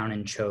sat down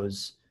and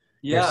chose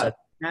your subject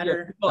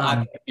matter.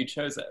 Well, you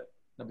chose it,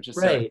 which is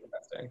right. so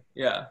interesting.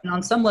 Yeah. And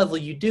on some level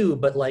you do,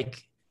 but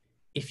like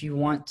if you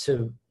want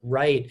to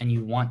write and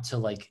you want to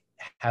like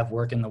have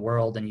work in the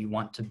world and you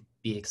want to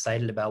be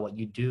excited about what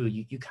you do,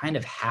 you kind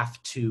of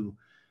have to,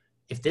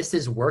 if this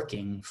is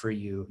working for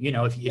you, you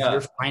know, if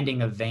you're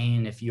finding a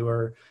vein, if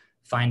you're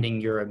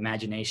finding your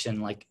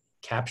imagination like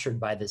captured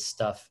by this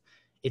stuff,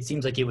 it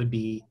seems like it would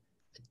be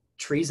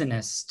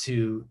treasonous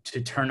to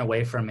turn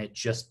away from it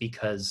just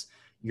because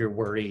you're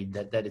worried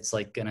that it's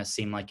like gonna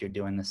seem like you're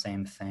doing the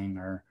same thing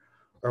or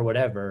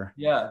whatever.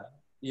 Yeah.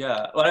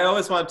 Well, I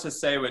always want to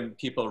say when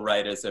people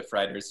write as if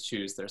writers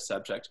choose their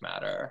subject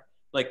matter,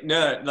 like,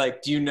 no,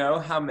 like, do you know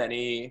how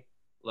many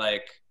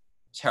like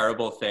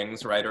terrible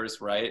things writers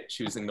write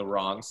choosing the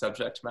wrong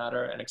subject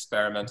matter and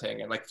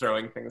experimenting and like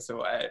throwing things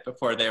away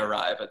before they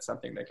arrive at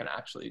something they can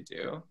actually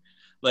do?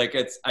 Like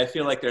I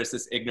feel like there's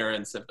this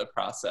ignorance of the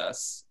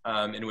process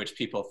in which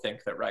people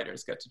think that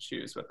writers get to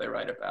choose what they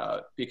write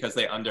about because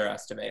they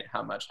underestimate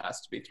how much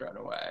has to be thrown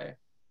away.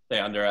 They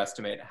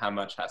underestimate how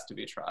much has to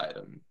be tried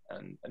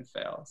and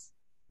fails.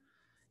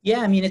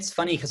 Yeah, I mean, it's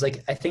funny because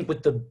like I think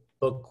with the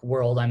book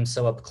world, I'm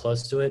so up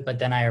close to it, but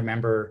then I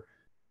remember,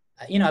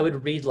 you know, I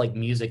would read like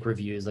music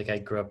reviews. Like I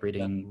grew up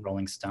reading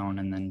Rolling Stone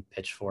and then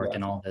Pitchfork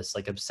and all this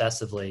like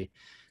obsessively.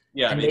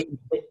 Yeah, and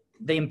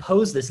they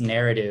impose this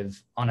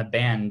narrative on a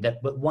band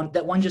that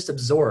one just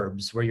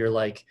absorbs, where you're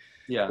like,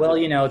 well,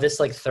 you know, this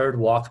like third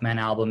Walkman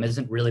album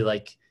isn't really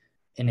like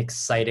an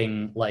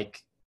exciting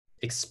like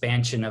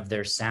expansion of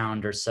their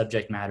sound or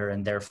subject matter,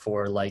 and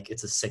therefore like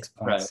it's a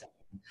 6.7.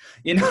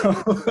 You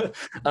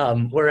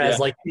know, whereas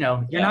like, you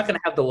know, you're not going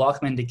to have the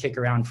Walkman to kick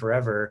around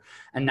forever.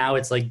 And now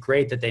it's like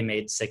great that they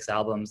made 6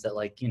 albums that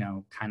like, you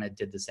know, kind of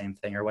did the same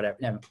thing or whatever.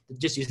 You know,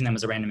 just using them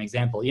as a random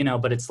example, you know,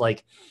 but it's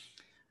like,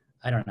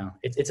 I don't know.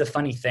 It's a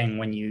funny thing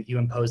when you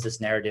impose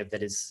this narrative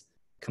that is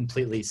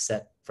completely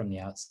set from the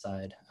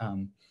outside.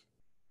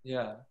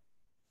 Yeah.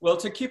 Well,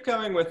 to keep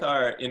going with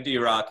our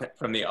indie rock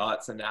from the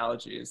aughts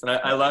analogies, and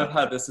I love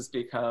how this has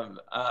become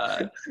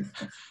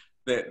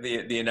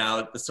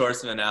the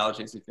source of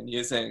analogies we've been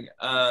using.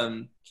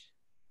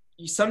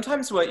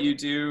 Sometimes what you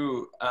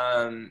do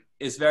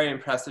is very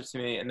impressive to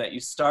me in that you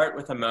start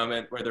with a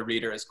moment where the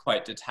reader is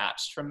quite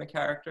detached from the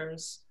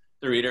characters.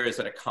 The reader is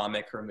at a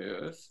comic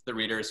remove. The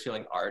reader is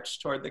feeling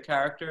arch toward the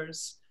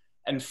characters.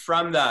 And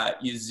from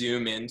that, you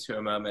zoom into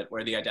a moment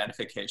where the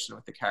identification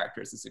with the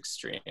characters is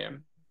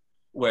extreme,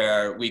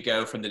 where we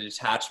go from the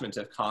detachment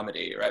of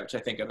comedy, right, which I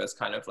think of as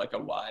kind of like a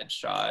wide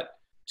shot,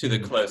 to the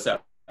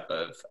close-up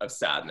of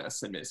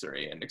sadness and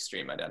misery and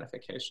extreme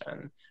identification.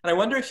 And I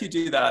wonder if you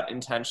do that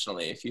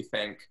intentionally, if you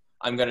think,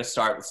 I'm going to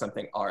start with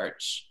something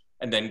arch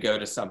and then go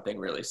to something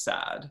really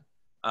sad,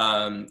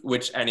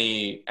 which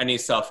any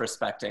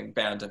self-respecting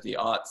band of the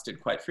aughts did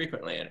quite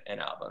frequently in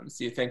albums.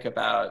 You think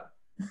about,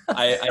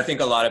 I think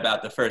a lot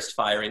about the first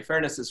Fiery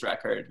Furnaces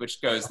record,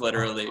 which goes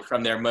literally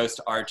from their most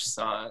arch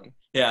song.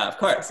 Yeah, of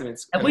course. I mean,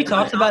 have we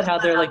talked about how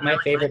they're like my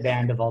favorite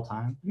band of all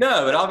time?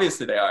 No, but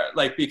obviously they are.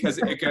 Like, because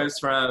it goes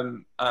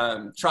from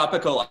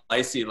Tropical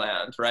Icy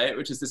Land, right,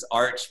 which is this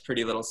arch,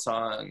 pretty little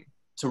song,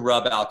 to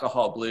Rub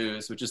Alcohol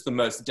Blues, which is the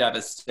most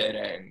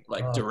devastating,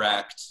 like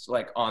direct,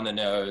 like on the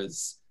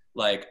nose,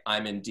 like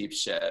I'm in deep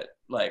shit.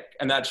 Like,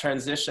 and that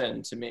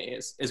transition to me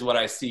is what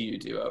I see you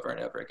do over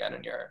and over again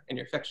in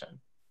your fiction.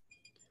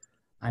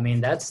 I mean,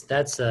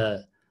 that's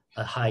a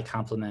high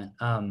compliment.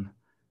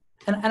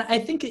 And I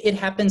think it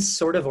happens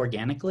sort of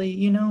organically,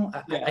 you know.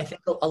 I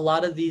think a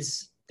lot of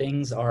these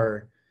things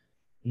are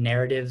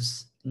narrative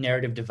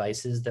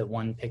devices that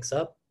one picks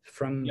up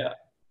from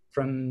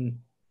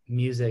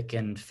music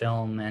and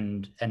film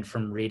and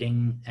from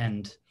reading.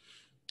 And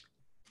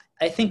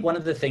I think one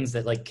of the things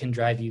that like can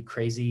drive you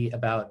crazy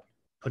about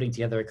putting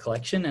together a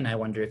collection, and I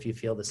wonder if you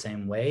feel the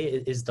same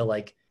way, is the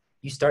like,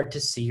 you start to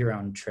see your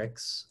own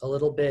tricks a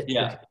little bit.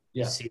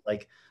 You see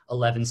like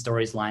 11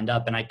 stories lined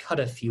up, and I cut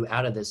a few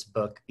out of this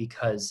book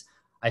because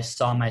I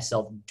saw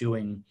myself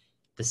doing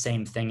the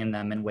same thing in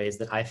them in ways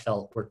that I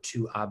felt were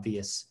too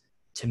obvious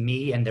to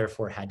me, and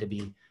therefore had to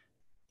be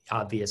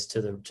obvious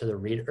to the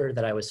reader,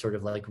 that I was sort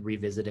of like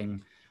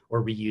revisiting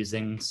or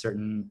reusing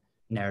certain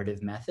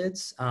narrative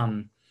methods.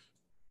 And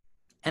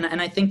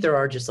I think there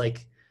are just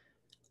like,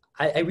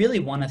 I really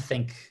want to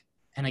think,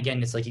 and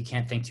again, it's like you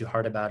can't think too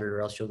hard about it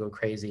or else you'll go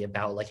crazy,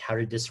 about like how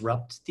to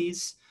disrupt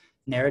these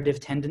narrative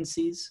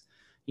tendencies,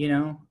 you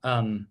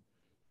know,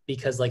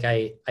 because like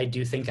I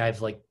do think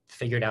I've like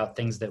figured out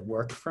things that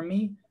work for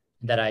me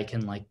that I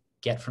can like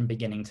get from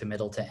beginning to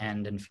middle to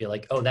end and feel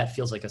like, oh, that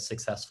feels like a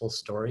successful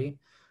story.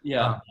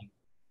 Yeah.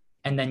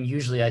 And then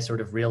usually I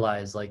sort of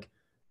realize like,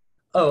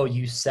 oh,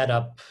 you set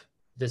up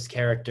this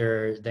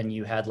character, then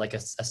you had like a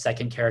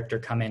second character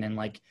come in and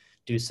like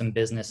do some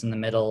business in the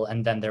middle,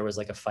 and then there was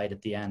like a fight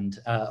at the end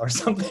or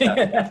something.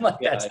 And like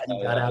that's how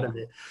you got out of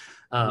it.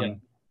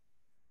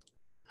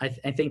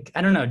 I think,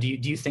 I don't know, do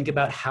you think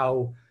about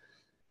how,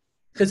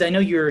 because I know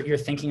you're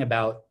thinking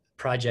about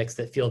projects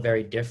that feel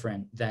very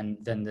different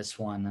than this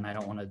one, and I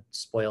don't want to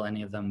spoil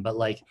any of them, but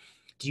like,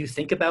 do you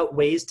think about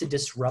ways to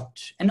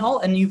disrupt,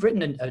 and you've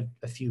written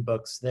a few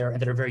books there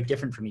that are very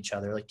different from each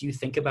other. Like, do you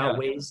think about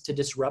ways to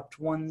disrupt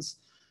one's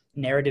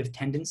narrative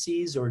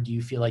tendencies, or do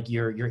you feel like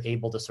you're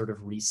able to sort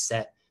of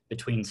reset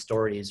between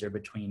stories or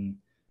between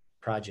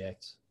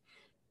projects?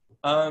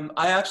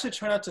 I actually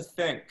try not to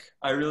think.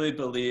 I really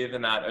believe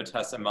in that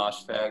Ottessa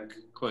Moshfegh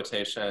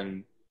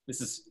quotation.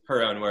 This is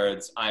her own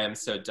words. I am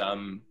so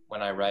dumb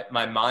when I write.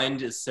 My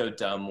mind is so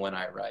dumb when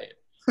I write,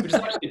 which is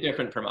actually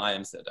different from I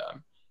am so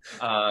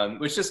dumb,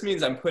 which just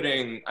means I'm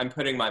putting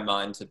my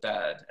mind to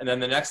bed. And then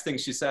the next thing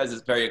she says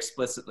is very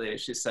explicitly,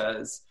 she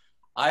says,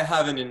 I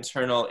have an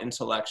internal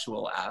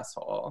intellectual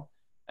asshole.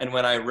 And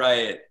when I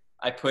write,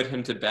 I put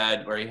him to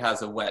bed where he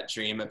has a wet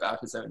dream about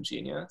his own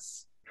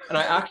genius. And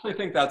I actually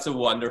think that's a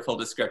wonderful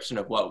description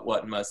of what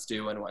one must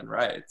do when one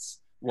writes.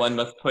 One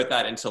must put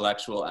that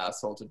intellectual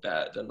asshole to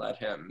bed and let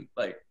him,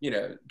 like, you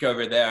know, go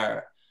over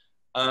there.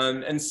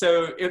 And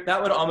so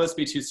that would almost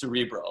be too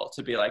cerebral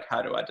to be like,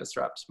 how do I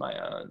disrupt my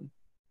own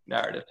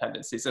narrative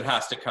tendencies? It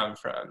has to come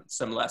from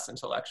some less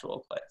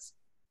intellectual place.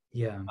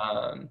 Yeah.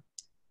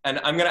 And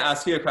I'm going to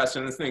ask you a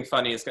question, and something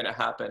funny is going to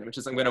happen, which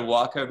is I'm going to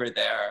walk over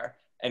there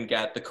and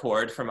get the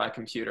cord from my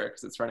computer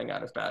because it's running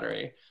out of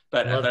battery.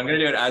 But I'm going to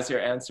do it as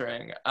you're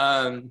answering.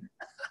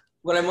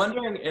 What I'm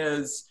wondering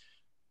is,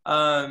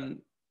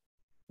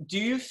 do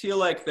you feel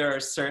like there are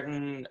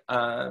certain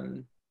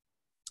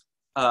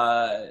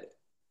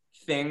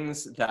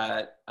things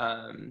that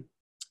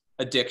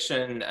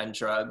addiction and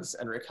drugs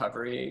and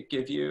recovery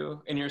give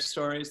you in your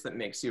stories that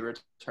makes you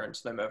return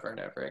to them over and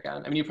over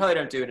again? I mean, you probably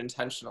don't do it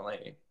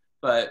intentionally,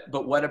 but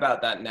what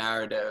about that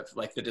narrative,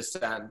 like the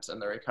descent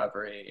and the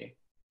recovery,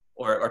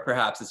 or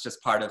perhaps it's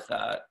just part of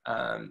that,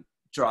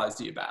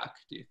 draws you back,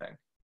 do you think?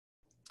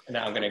 And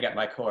now I'm going to get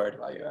my cord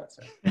while you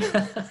answer.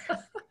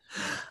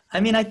 I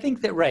mean, I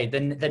think that, right, the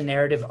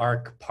narrative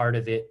arc part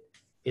of it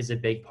is a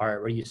big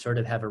part where you sort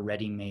of have a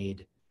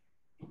ready-made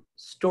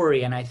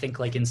story. And I think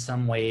like in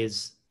some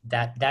ways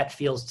that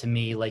feels to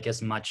me like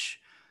as much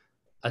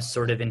a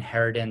sort of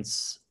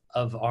inheritance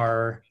of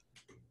our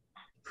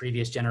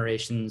previous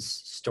generation's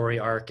story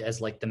arc as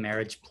like the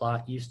marriage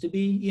plot used to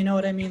be, you know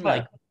what I mean?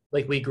 Yeah.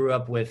 Like we grew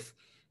up with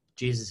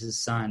Jesus's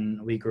son,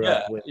 we grew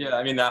up with... Yeah,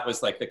 I mean, that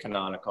was like the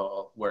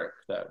canonical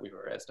work that we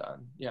were raised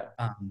on, yeah.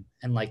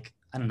 And like,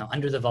 I don't know,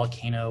 Under the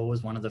Volcano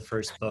was one of the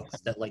first books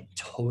that like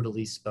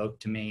totally spoke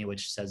to me,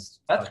 which says...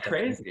 That's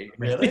crazy,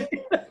 really?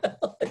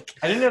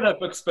 I didn't know that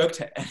book spoke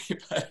to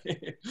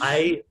anybody.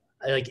 I've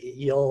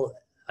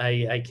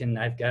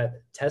got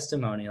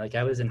testimony. Like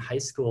I was in high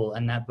school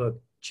and that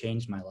book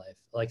changed my life.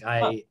 Like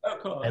I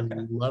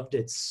loved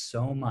it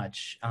so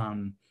much.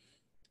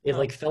 It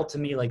like felt to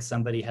me like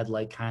somebody had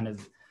like kind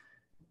of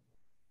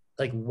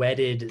like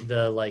wedded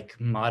the like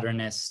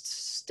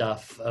modernist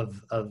stuff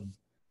of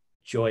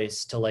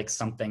Joyce to like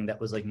something that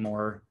was like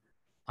more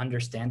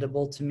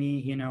understandable to me,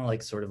 you know,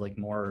 like sort of like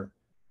more,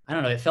 I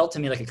don't know, it felt to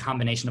me like a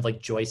combination of like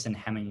Joyce and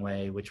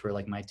Hemingway, which were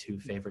like my two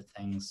favorite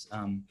things.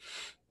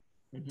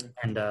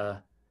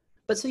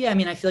 But so, yeah, I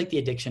mean, I feel like the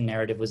addiction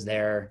narrative was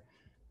there.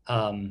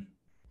 And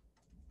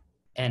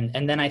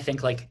then I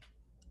think like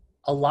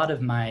a lot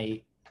of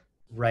my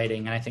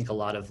writing, and I think a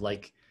lot of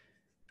like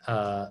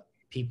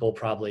people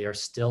probably are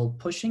still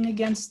pushing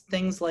against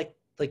things like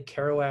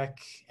Kerouac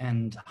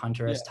and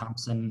Hunter S.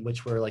 Thompson,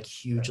 which were like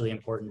hugely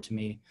important to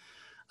me.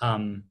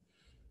 And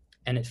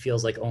it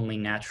feels like only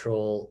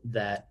natural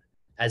that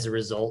as a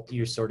result,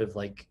 you sort of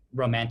like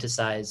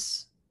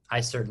romanticize,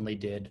 I certainly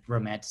did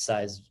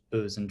romanticize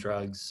booze and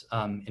drugs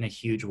in a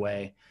huge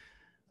way.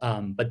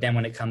 But then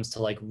when it comes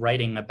to like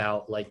writing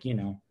about like, you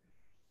know,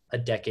 a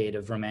decade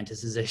of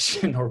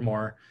romanticization or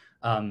more,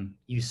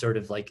 you sort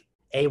of like,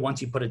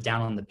 once you put it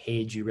down on the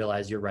page, you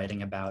realize you're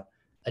writing about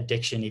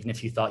addiction, even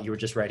if you thought you were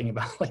just writing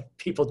about like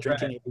people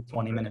drinking every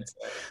 20 minutes.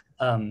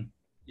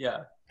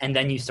 And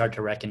then you start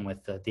to reckon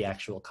with the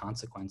actual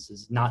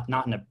consequences, not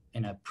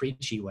in a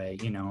preachy way,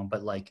 you know,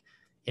 but like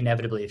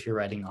inevitably, if you're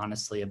writing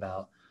honestly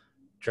about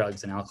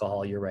drugs and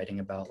alcohol, you're writing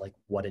about like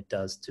what it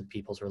does to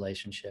people's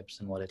relationships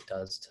and what it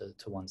does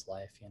to one's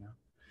life, you know?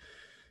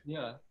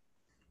 Yeah.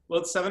 Well,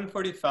 it's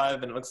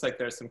 7:45 and it looks like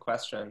there's some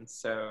questions.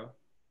 So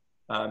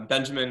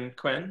Benjamin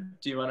Quinn,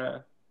 do you want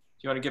to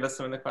give us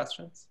some of the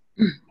questions?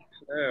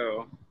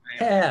 Hello.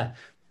 Yeah.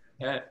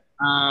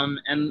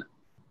 And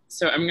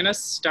So I'm going to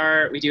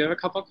start, we do have a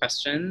couple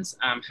questions.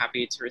 I'm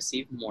happy to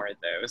receive more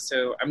though.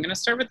 So I'm going to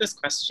start with this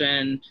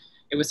question.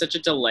 It was such a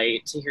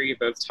delight to hear you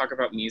both talk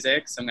about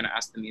music. So I'm going to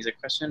ask the music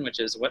question, which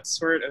is, what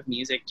sort of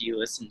music do you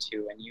listen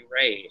to when you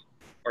write,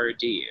 or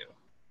do you?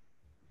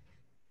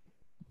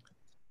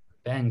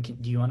 Ben,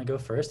 do you want to go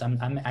first?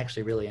 I'm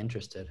actually really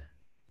interested.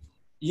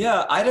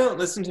 Yeah, I don't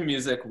listen to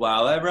music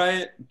while I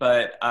write,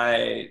 but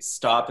I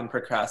stop and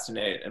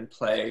procrastinate and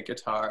play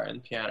guitar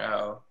and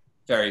piano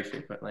very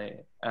frequently.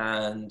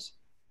 And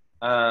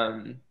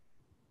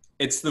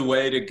it's the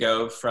way to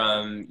go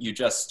from you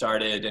just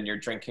started and you're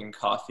drinking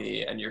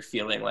coffee and you're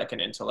feeling like an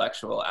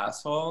intellectual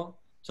asshole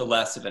to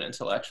less of an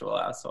intellectual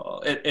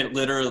asshole. It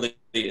literally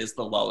is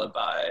the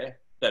lullaby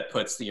that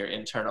puts your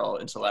internal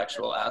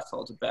intellectual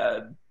asshole to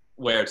bed,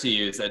 where, to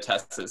use a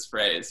Tessa's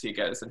phrase, he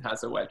goes and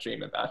has a wet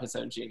dream about his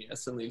own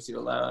genius and leaves you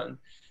alone.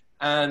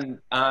 And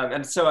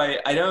so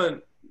I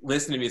don't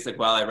listen to music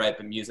while I write,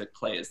 but music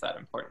plays that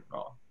important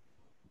role.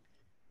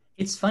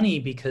 It's funny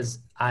because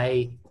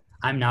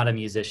I'm not a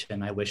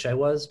musician. I wish I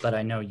was, but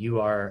I know you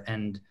are,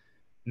 and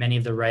many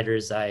of the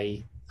writers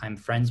I'm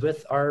friends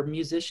with are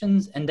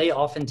musicians, and they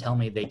often tell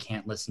me they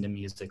can't listen to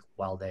music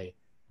while they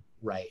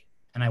write.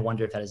 And I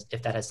wonder if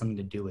that has something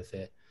to do with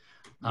it.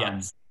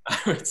 Yes, I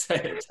would say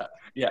it does.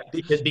 Yeah.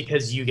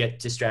 Because you get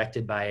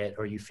distracted by it,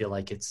 or you feel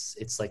like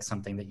it's like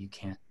something that you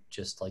can't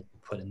just like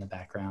put in the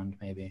background,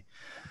 maybe.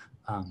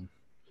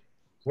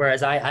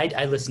 Whereas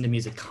I listen to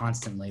music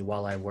constantly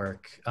while I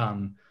work,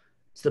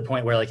 to the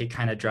point where like it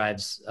kind of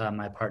drives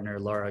my partner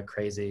Laura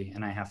crazy,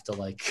 and I have to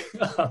like,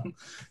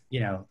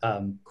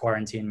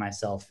 quarantine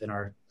myself in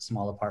our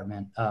small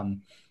apartment.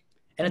 And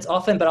it's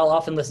often, but I'll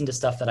often listen to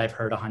stuff that I've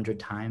heard 100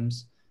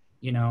 times,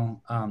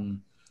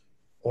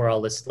 or I'll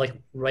listen, like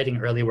writing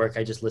early work,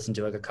 I just listened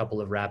to like a couple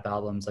of rap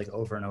albums like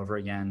over and over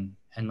again.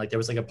 And like there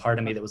was like a part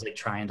of me that was like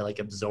trying to like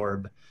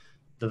absorb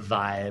the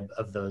vibe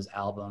of those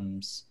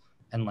albums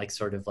and like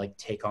sort of like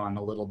take on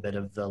a little bit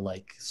of the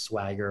like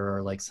swagger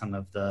or like some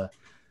of the,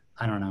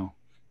 I don't know,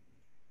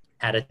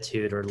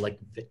 attitude or like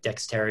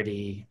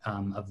dexterity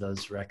of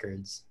those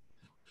records.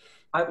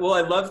 I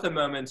love the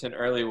moment in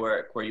early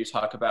work where you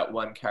talk about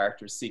one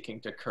character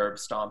seeking to curb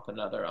stomp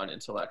another on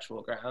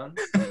intellectual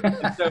grounds.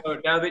 And so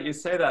now that you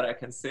say that, I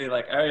can see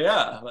like, oh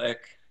yeah,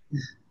 like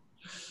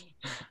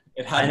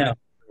it had. I know.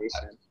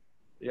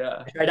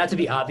 Yeah. I try not to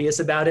be obvious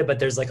about it, but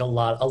there's like a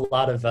lot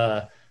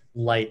of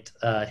light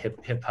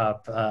hip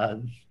hop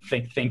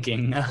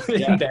thinking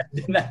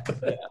embedded in that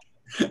book.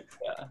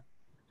 Yeah.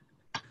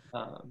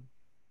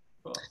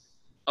 Cool.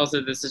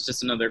 Also, this is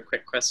just another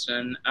quick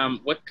question.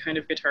 What kind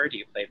of guitar do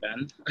you play,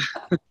 Ben?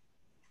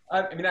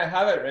 I mean, I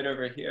have it right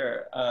over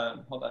here.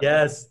 Hold on.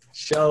 Yes,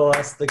 show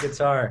us the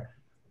guitar.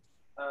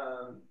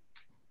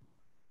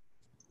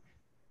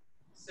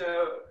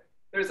 So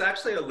there's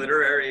actually a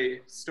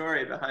literary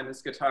story behind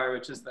this guitar,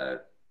 which is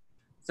that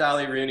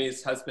Sally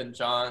Rooney's husband,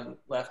 John,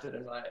 left it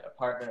in my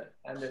apartment.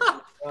 And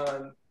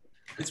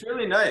it's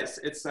really nice.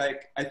 It's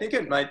like, I think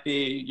it might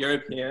be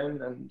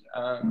European and,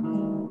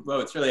 well,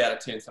 it's really out of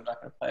tune, so I'm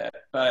not gonna play it.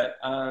 But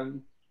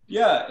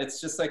yeah, it's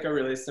just like a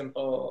really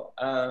simple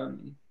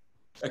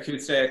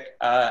acoustic.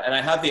 And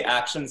I have the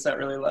action set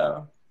really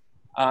low.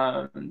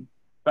 When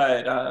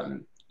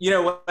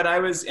I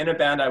was in a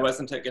band, I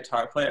wasn't a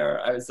guitar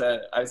player. I was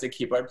a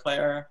keyboard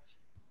player.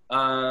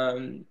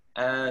 I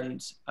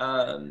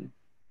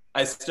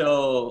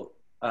still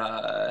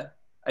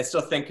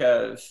think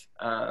of,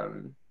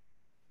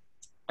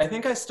 I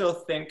think I still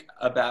think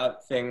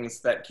about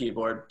things that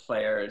keyboard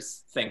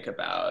players think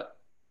about,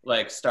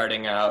 like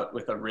starting out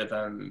with a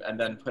rhythm and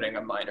then putting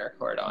a minor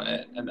chord on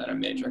it and then a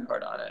major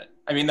chord on it.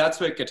 I mean,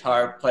 that's what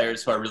guitar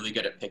players who are really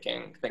good at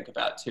picking think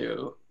about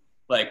too.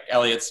 Like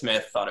Elliott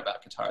Smith thought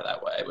about guitar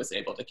that way, was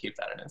able to keep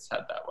that in his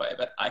head that way,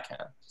 but I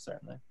can't,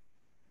 certainly.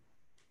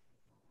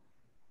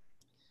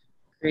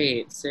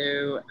 Great,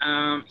 so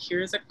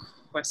here's a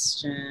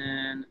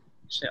question.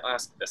 Actually, I'll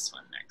ask this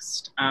one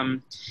next.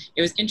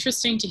 It was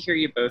interesting to hear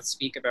you both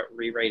speak about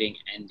rewriting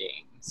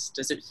endings.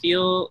 Does it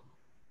feel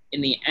in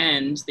the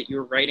end that you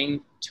were writing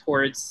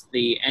towards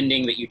the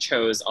ending that you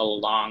chose all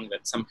along,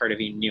 that some part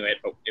of you knew it,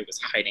 but it was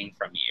hiding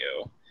from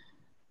you?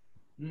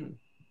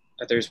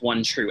 That there's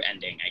one true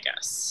ending, I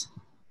guess.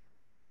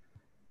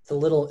 It's a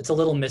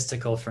little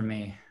mystical for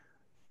me.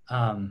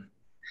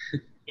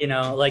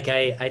 Like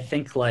I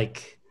think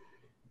like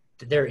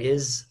there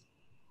is,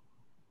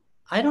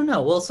 I don't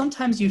know. Well,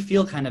 sometimes you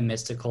feel kind of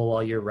mystical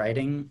while you're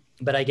writing,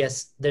 but I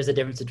guess there's a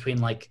difference between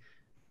like,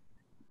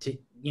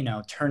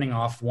 turning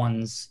off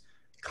one's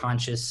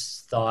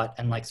conscious thought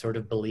and like sort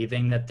of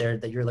believing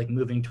that you're like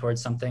moving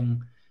towards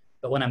something.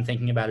 But when I'm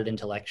thinking about it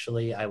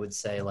intellectually, I would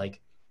say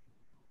like,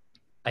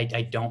 I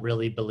don't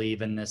really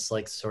believe in this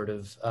like sort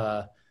of,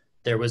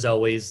 there was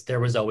always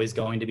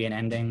going to be an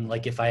ending.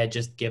 Like if I had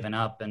just given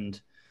up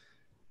and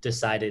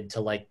decided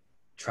to like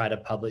try to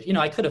publish,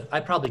 I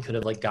probably could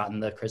have like gotten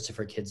the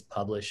Christopher Kids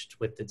published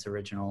with its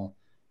original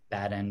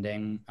bad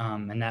ending.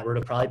 And that would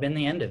have probably been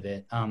the end of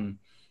it. It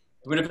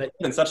would have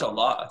been such a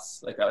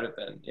loss. Like that would have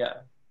been, yeah.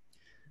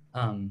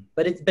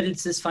 But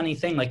it's this funny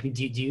thing. Like,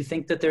 do you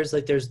think that there's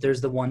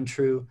the one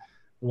true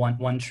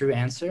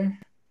answer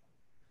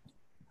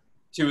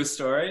to a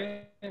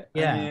story?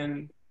 Yeah.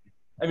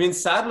 I mean,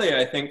 sadly,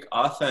 I think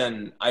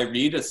often I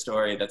read a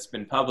story that's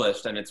been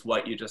published and it's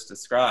what you just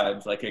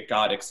described. Like, it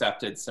got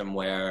accepted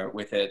somewhere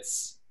with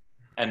its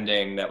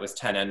ending that was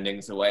 10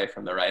 endings away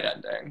from the right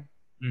ending.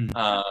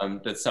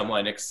 That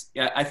someone,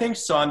 I think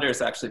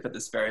Saunders actually put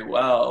this very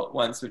well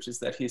once, which is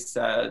that he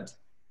said,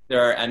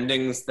 there are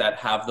endings that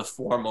have the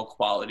formal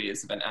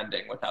qualities of an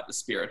ending without the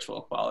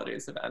spiritual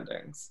qualities of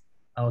endings.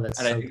 Oh, that's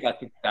and I think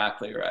that's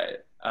exactly right.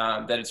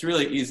 That it's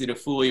really easy to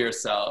fool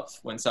yourself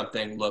when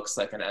something looks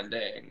like an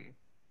ending,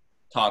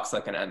 talks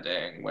like an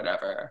ending,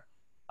 whatever,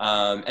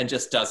 and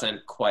just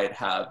doesn't quite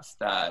have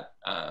that,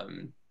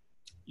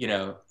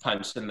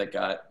 punch in the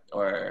gut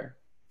or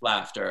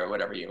laughter or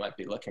whatever you might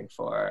be looking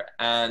for.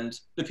 And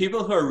the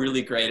people who are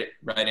really great at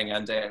writing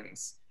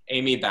endings,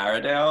 Amy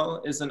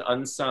Barradale is an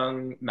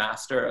unsung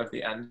master of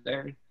the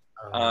ending.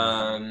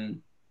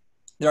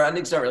 Their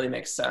endings don't really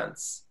make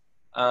sense.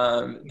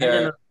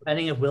 The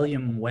ending of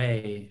William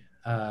Way.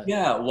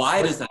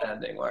 Why does that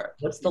ending work?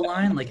 What's the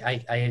line? Like,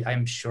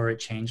 I'm sure it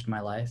changed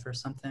my life or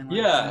something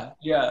like that?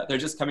 Yeah. They're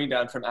just coming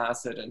down from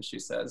acid and she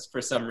says,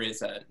 for some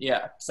reason,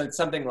 So it's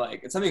something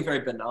very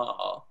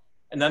banal.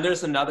 And then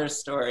there's another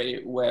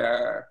story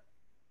where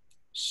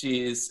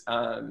she's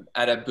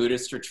at a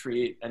Buddhist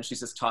retreat and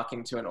she's just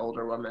talking to an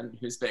older woman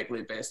who's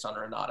vaguely based on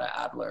Renata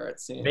Adler, it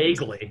seems.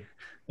 Vaguely.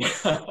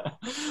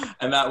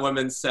 And that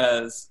woman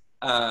says,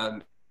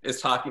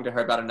 is talking to her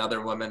about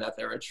another woman at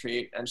their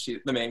retreat, and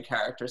the main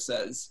character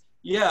says,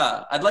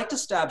 yeah, I'd like to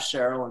stab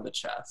Cheryl in the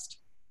chest.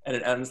 And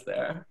it ends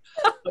there.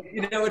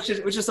 Which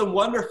is a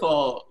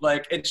wonderful,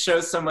 it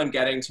shows someone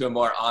getting to a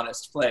more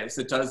honest place.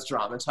 It does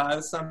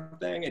dramatize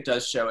something. It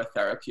does show a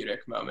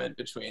therapeutic moment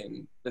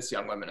between this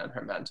young woman and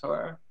her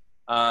mentor.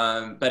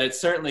 But it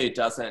certainly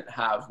doesn't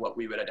have what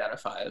we would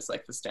identify as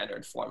the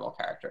standard formal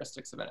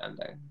characteristics of an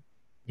ending.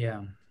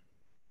 Yeah.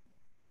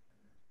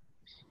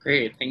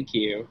 Great, thank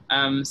you.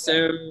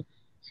 So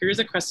here's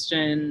a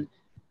question.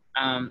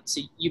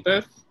 So you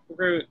both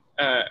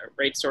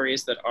write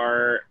stories that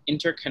are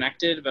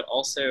interconnected, but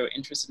also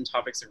interested in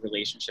topics of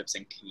relationships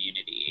and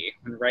community.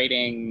 When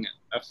writing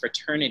a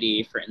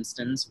fraternity, for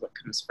instance, what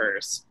comes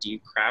first? Do you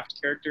craft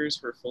characters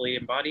who are fully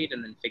embodied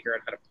and then figure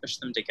out how to push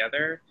them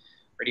together?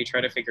 Or do you try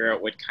to figure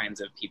out what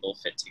kinds of people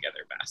fit together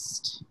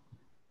best?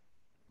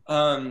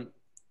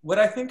 What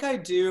I think I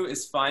do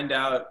is find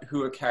out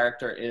who a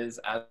character is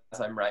as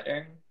I'm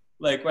writing.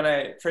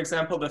 For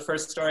example, the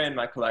first story in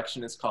my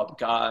collection is called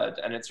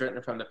God, and it's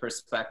written from the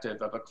perspective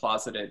of a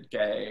closeted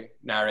gay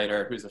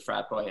narrator who's a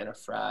frat boy in a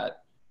frat,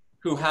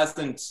 who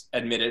hasn't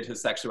admitted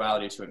his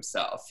sexuality to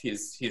himself.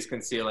 He's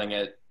concealing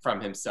it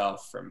from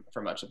himself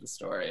for much of the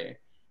story.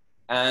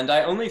 And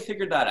I only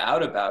figured that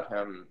out about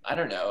him, I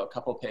don't know, a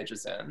couple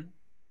pages in.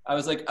 I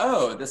was like,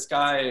 oh, this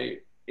guy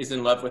is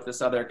in love with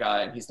this other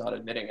guy and he's not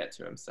admitting it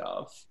to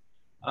himself.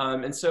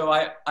 And so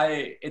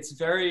it's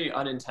very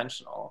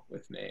unintentional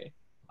with me.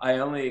 I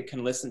only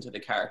can listen to the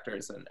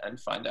characters and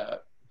find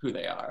out who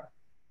they are.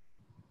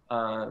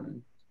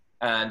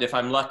 And if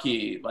I'm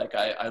lucky,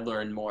 I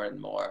learn more and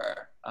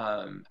more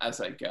as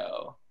I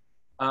go.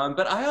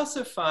 But I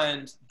also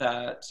find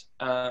that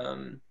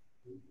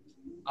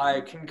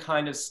I can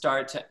kind of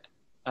start to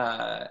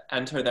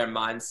enter their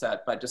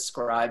mindset by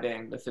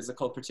describing the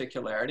physical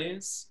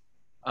particularities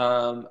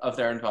of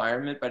their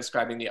environment, by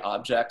describing the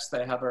objects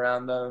they have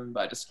around them,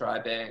 by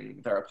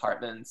describing their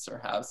apartments or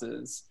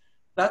houses.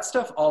 That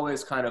stuff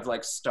always kind of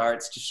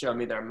starts to show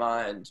me their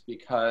mind,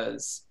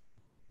 because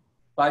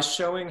by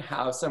showing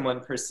how someone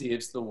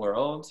perceives the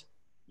world,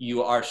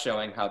 you are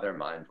showing how their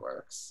mind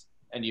works.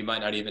 And you might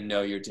not even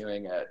know you're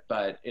doing it,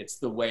 but it's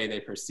the way they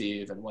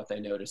perceive and what they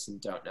notice and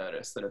don't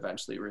notice that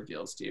eventually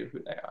reveals to you who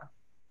they are.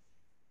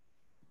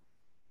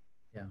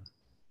 Yeah.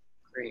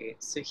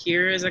 Great. So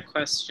here is a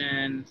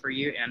question for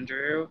you,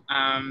 Andrew,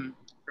 from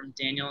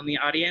Daniel in the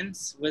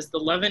audience. Was the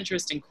love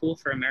interest in Cool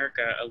for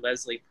America a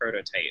Leslie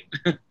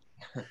prototype?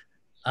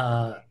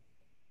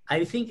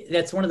 I think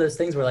that's one of those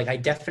things where I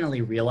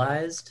definitely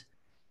realized,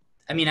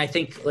 I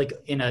think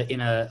in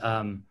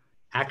a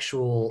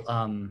actual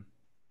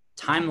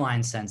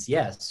timeline sense,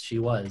 yes, she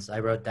was. I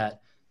wrote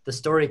that the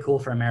story Cool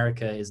for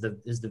America is the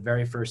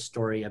very first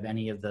story of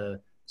any of the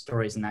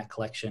stories in that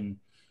collection.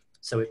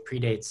 So it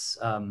predates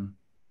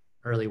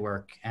early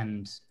work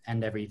and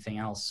everything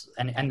else,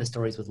 and the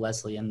stories with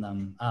Leslie in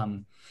them.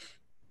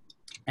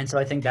 And so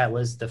I think that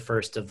was the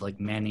first of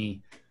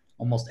many.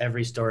 Almost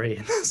every story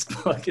in this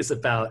book is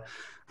about,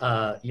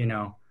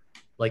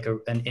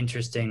 an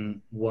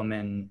interesting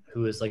woman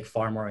who is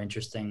far more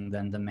interesting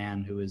than the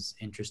man who is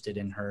interested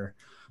in her,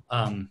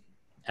 and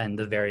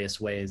the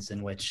various ways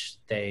in which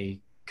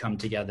they come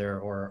together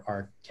or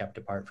are kept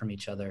apart from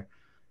each other.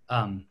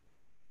 And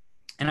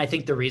I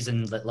think the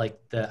reason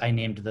that I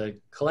named the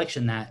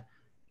collection that,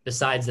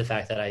 besides the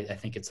fact that I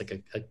think it's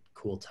a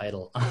cool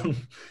title,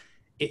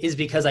 is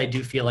because I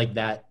do feel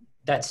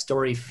that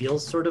story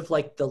feels sort of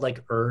like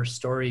the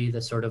story,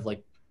 the sort of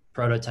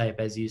prototype,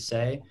 as you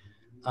say,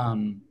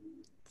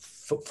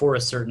 for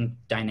a certain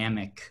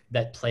dynamic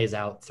that plays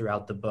out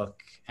throughout the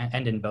book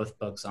and in both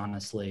books,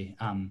 honestly.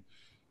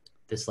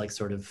 This like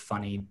sort of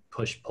funny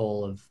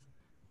push-pull of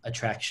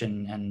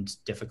attraction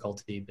and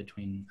difficulty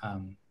between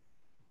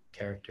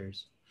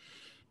characters.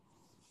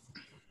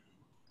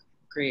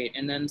 Great.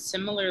 And then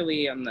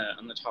similarly on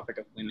the topic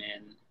of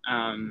women,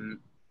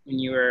 when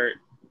you were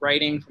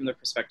writing from the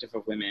perspective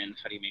of women,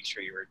 how do you make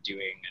sure you were doing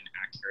an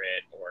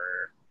accurate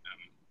or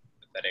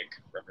pathetic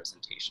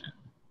representation?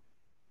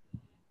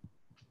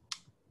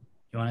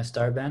 You want to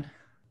start, Ben?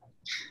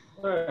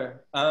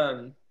 Sure.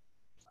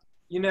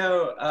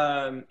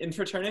 In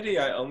Fraternity,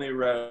 I only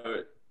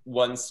wrote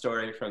one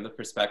story from the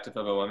perspective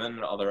of a woman,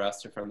 and all the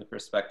rest are from the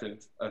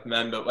perspective of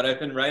men. But what I've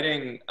been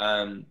writing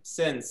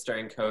since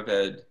during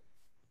COVID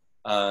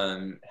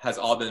has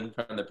all been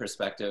from the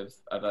perspective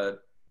of a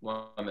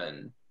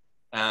woman.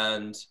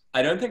 And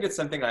I don't think it's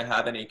something I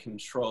have any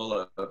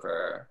control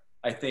over.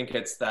 I think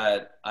it's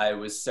that I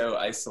was so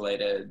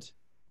isolated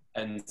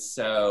and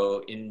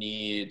so in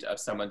need of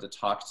someone to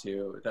talk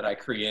to that I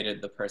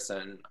created the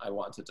person I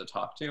wanted to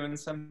talk to in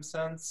some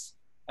sense.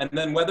 And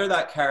then whether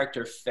that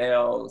character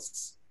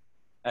fails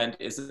and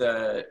is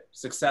a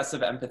success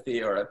of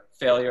empathy or a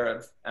failure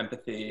of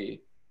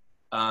empathy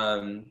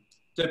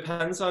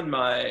depends on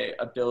my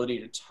ability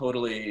to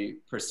totally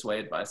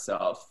persuade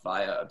myself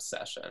via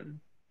obsession.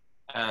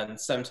 And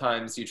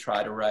sometimes you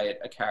try to write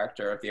a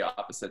character of the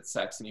opposite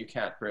sex and you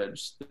can't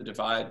bridge the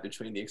divide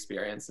between the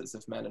experiences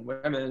of men and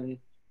women.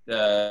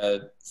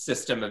 The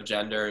system of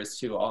gender is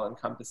too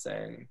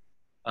all-encompassing.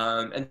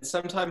 And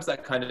sometimes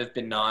that kind of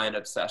benign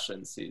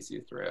obsession sees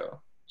you through.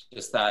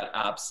 Just that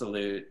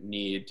absolute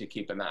need to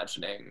keep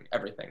imagining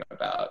everything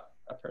about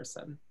a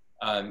person,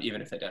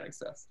 even if they don't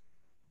exist.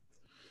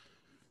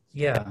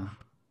 Yeah.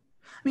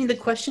 I mean, the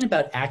question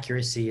about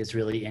accuracy is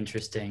really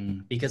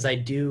interesting because I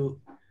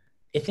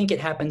think it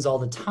happens all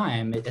the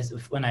time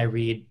when I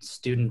read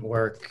student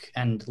work,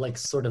 and like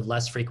sort of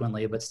less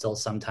frequently, but still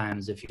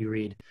sometimes if you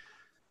read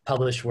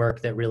published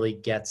work that really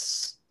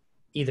gets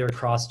either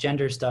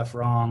cross-gender stuff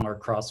wrong or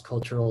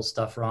cross-cultural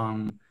stuff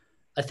wrong.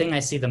 A thing I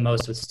see the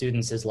most with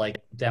students is like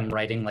them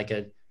writing like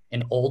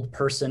an old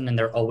person and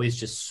they're always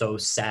just so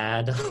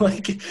sad,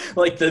 like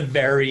the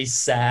very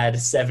sad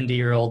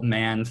 70-year-old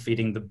man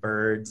feeding the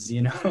birds,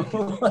 you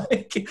know,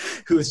 like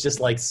who's just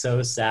like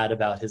so sad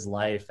about his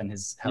life and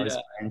how his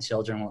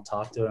grandchildren won't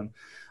talk to him.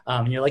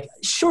 And you're like,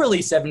 surely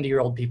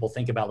 70-year-old people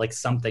think about like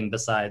something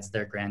besides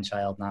their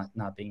grandchild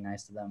not being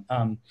nice to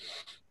them.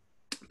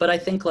 But I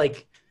think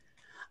like,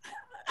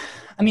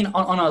 I mean,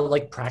 on a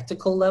like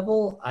practical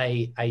level,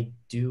 I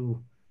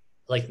do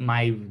like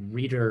my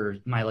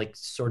like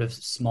sort of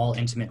small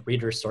intimate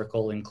reader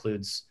circle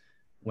includes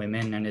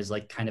women and is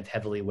like kind of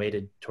heavily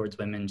weighted towards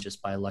women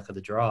just by luck of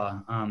the draw.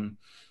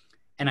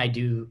 And I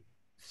do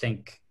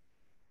think,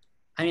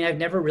 I mean, I've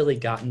never really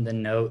gotten the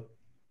note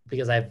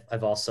because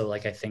I've also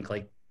like, I think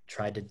like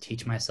tried to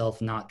teach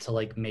myself not to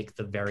like make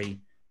the very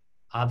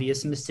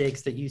obvious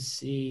mistakes that you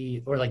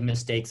see, or like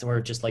mistakes, or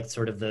just like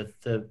sort of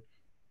the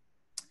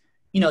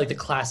you know, like the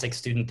classic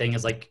student thing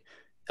is like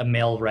a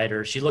male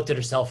writer, she looked at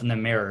herself in the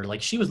mirror,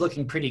 like she was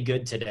looking pretty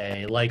good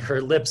today, like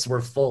her lips were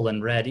full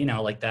and red, you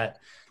know, like that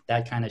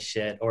kind of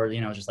shit. Or,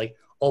 you know, just like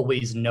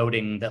always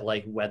noting that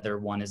like whether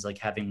one is like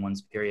having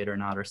one's period or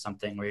not or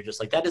something, where you're just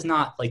like, that is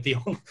not like the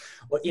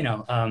what, you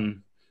know.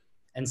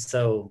 And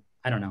so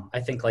I don't know, I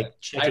think like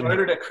I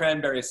ordered a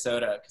cranberry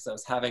soda because I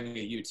was having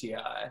a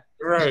UTI.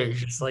 Right,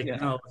 just like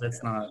no,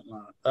 that's not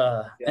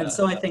and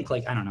so I think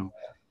like, I don't know,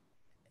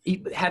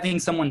 having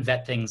someone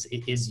vet things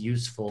is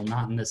useful,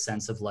 not in the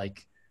sense of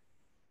like,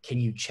 can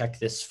you check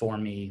this for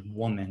me,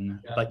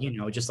 woman, but you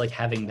know, just like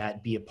having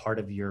that be a part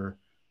of your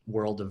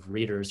world of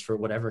readers for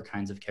whatever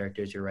kinds of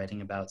characters you're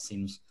writing about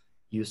seems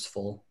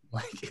useful.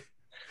 Like,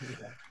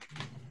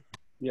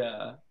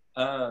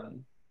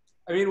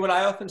 I mean, what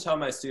I often tell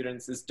my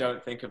students is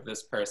don't think of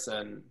this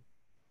person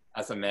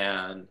as a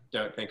man,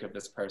 don't think of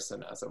this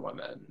person as a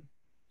woman.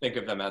 Think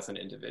of them as an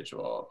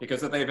individual,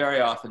 because what they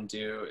very often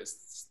do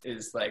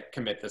is like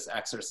commit this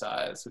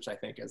exercise, which I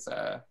think is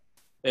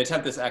they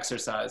attempt this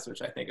exercise,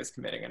 which I think is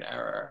committing an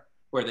error,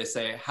 where they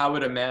say, how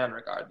would a man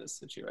regard this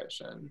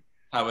situation?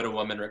 How would a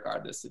woman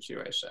regard this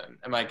situation?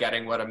 Am I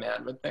getting what a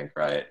man would think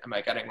right? Am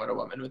I getting what a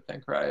woman would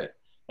think right?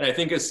 And I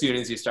think as soon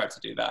as you start to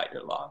do that,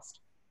 you're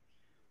lost.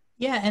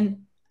 Yeah,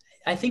 and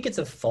I think it's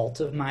a fault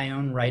of my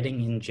own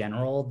writing in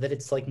general that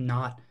it's like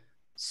not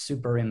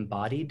super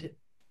embodied.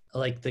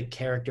 Like the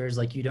characters,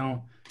 like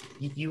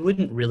you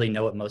wouldn't really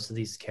know what most of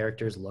these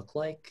characters look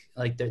like.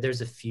 Like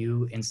there's a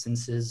few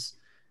instances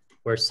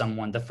where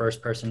the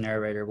first person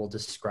narrator will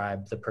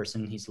describe the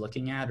person he's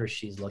looking at or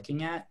she's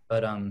looking at.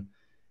 But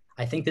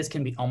I think this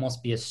can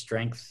almost be a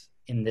strength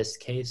in this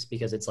case,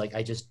 because it's like,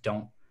 I just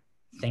don't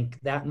think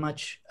that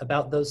much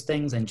about those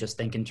things and just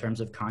think in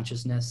terms of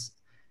consciousness.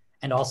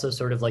 And also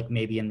sort of like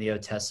maybe in the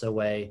Otessa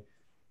way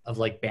of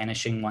like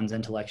banishing one's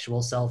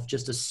intellectual self,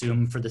 just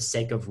assume for the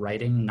sake of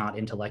writing, not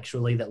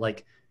intellectually, that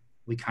like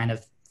we kind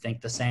of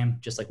think the same,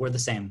 just like we're the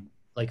same.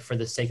 like for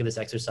the sake of this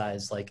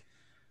exercise, like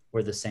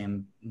we're the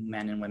same,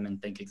 men and women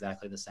think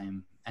exactly the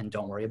same, and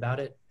don't worry about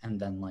it. And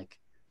then like,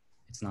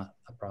 it's not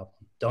a problem.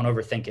 Don't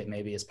overthink it,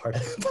 maybe, is part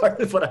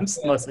of what I'm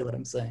mostly what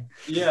I'm saying.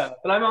 Yeah,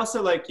 but I'm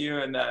also like you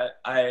in that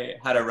I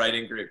had a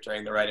writing group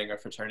during the writing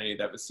of Fraternity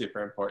that was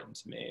super important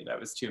to me. That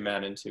was 2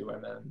 men and 2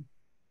 women.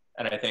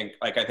 And I think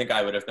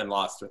I would have been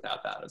lost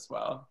without that as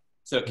well.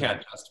 So it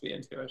can't just be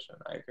intuition.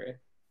 I agree.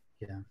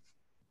 Yeah.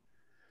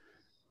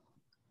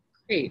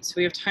 Great. So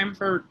we have time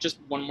for just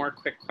one more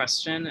quick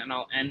question, and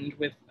I'll end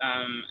with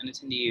an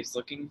attendee who's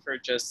looking for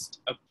just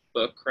a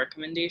book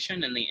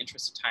recommendation. In the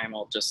interest of time,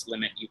 I'll just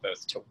limit you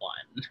both to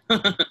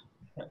one.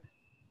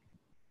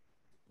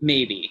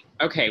 Maybe.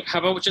 Okay, how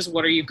about just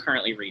what are you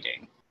currently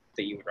reading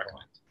that you would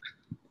recommend,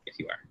 if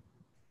you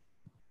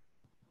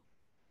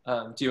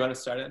are? Do you want to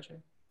start, Andrew?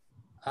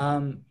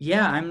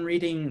 Yeah, I'm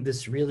reading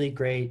this really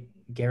great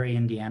Gary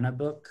Indiana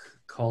book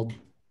called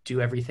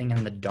Do Everything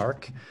in the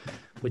Dark,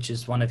 which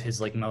is one of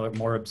his like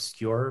more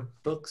obscure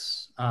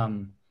books.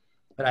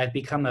 But I've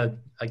become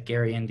a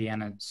Gary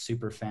Indiana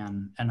super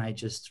fan, and I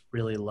just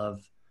really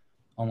love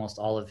almost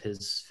all of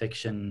his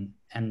fiction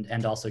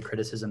and also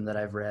criticism that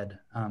I've read.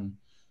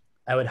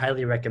 I would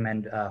highly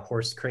recommend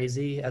Horse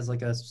Crazy as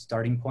like a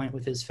starting point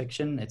with his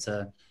fiction. It's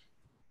a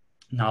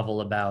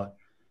novel about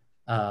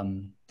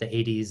the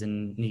 80s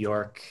in New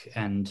York,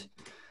 and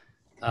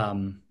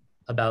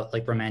about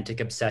like romantic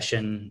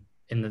obsession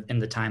in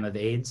the time of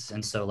AIDS.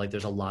 And so like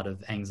there's a lot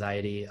of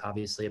anxiety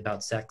obviously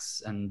about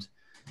sex, and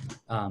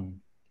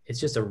it's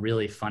just a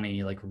really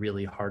funny, like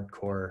really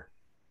hardcore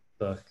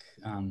book.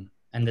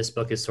 And this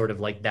book is sort of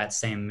like that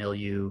same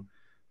milieu,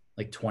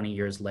 like 20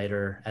 years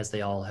later, as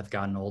they all have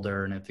gotten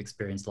older and have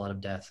experienced a lot of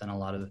death,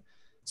 and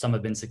some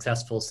have been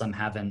successful, some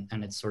haven't.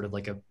 And it's sort of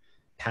like a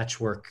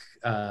patchwork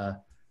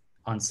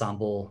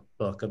ensemble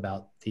book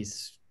about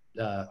these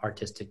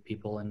artistic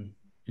people in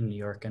New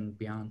York and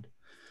beyond.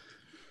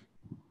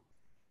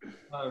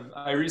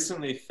 I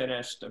recently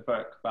finished a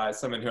book by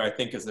someone who I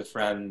think is a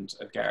friend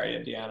of Gary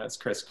Indiana's,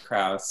 Chris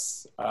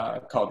Kraus,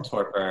 called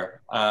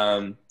Torpor.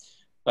 And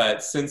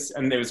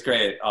it was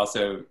great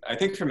also, I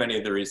think for many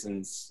of the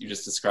reasons you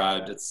just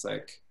described. It's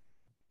like,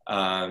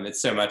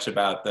 it's so much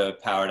about the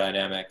power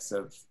dynamics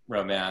of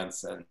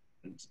romance and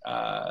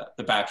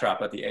the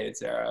backdrop of the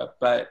AIDS era.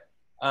 But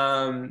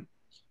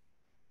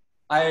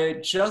I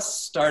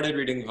just started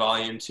reading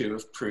volume 2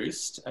 of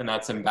Proust, and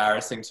that's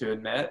embarrassing to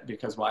admit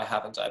because why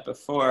haven't I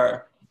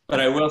before? But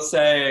I will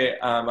say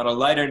on a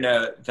lighter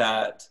note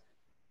that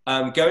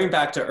going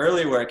back to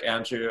early work,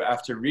 Andrew,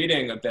 after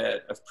reading a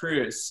bit of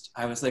Proust,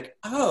 I was like,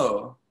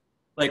 oh,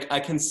 like I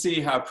can see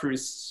how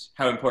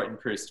important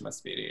Proust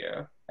must be to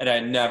you. And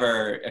it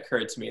never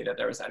occurred to me that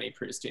there was any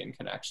Proustian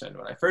connection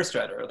when I first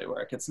read early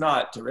work. It's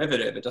not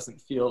derivative. It doesn't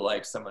feel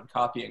like someone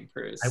copying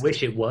Proust. I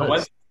wish it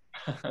was.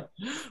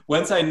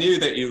 Once I knew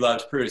that you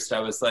loved Proust, I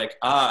was like,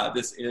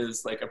 this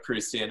is like a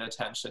Proustian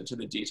attention to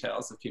the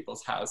details of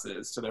people's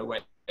houses, to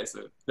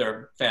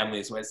their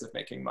families' ways of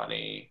making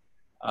money,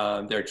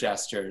 their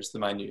gestures, the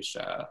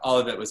minutiae. All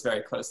of it was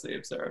very closely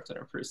observed in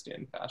a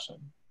Proustian fashion.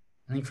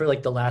 I think for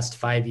like the last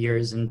 5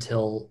 years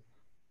until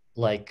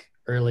like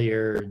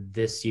earlier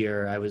this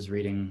year, I was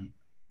reading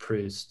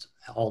Proust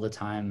all the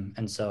time.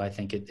 And so I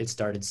think it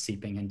started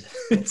seeping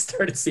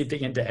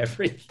into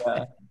everything.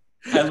 Yeah.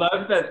 I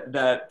love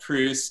that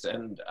Proust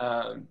and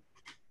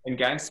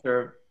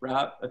gangster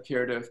rap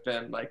appear to have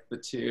been like the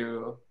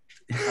two,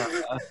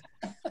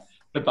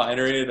 the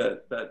binary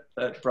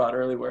that brought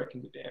early work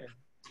into being.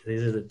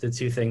 These are the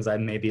 2 things I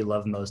maybe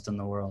love most in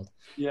the world.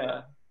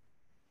 Yeah.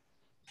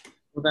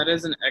 Well, that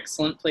is an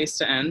excellent place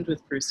to end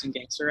with Proust and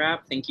gangster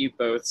rap. Thank you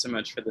both so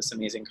much for this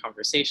amazing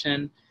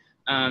conversation.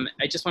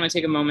 I just want to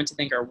take a moment to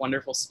thank our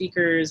wonderful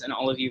speakers and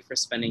all of you for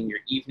spending your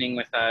evening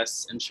with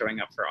us and showing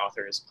up for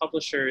authors,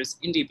 publishers,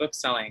 indie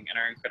bookselling, and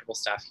our incredible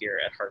staff here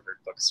at Harvard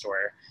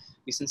Bookstore.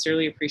 We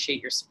sincerely appreciate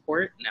your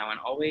support now and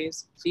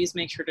always. Please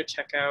make sure to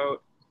check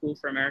out Cool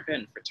for America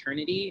and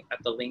Fraternity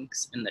at the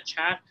links in the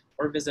chat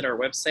or visit our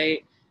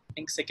website.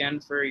 Thanks again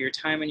for your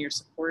time and your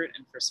support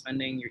and for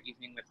spending your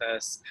evening with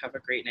us. Have a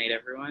great night,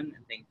 everyone,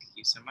 and thank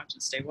you so much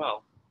and stay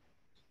well.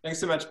 Thanks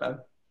so much, Ben.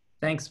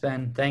 Thanks,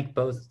 Ben. Thanks,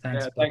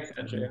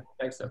 Andrew.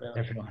 Thanks, everyone.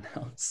 Everyone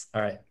else.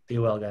 All right. Be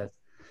well, guys.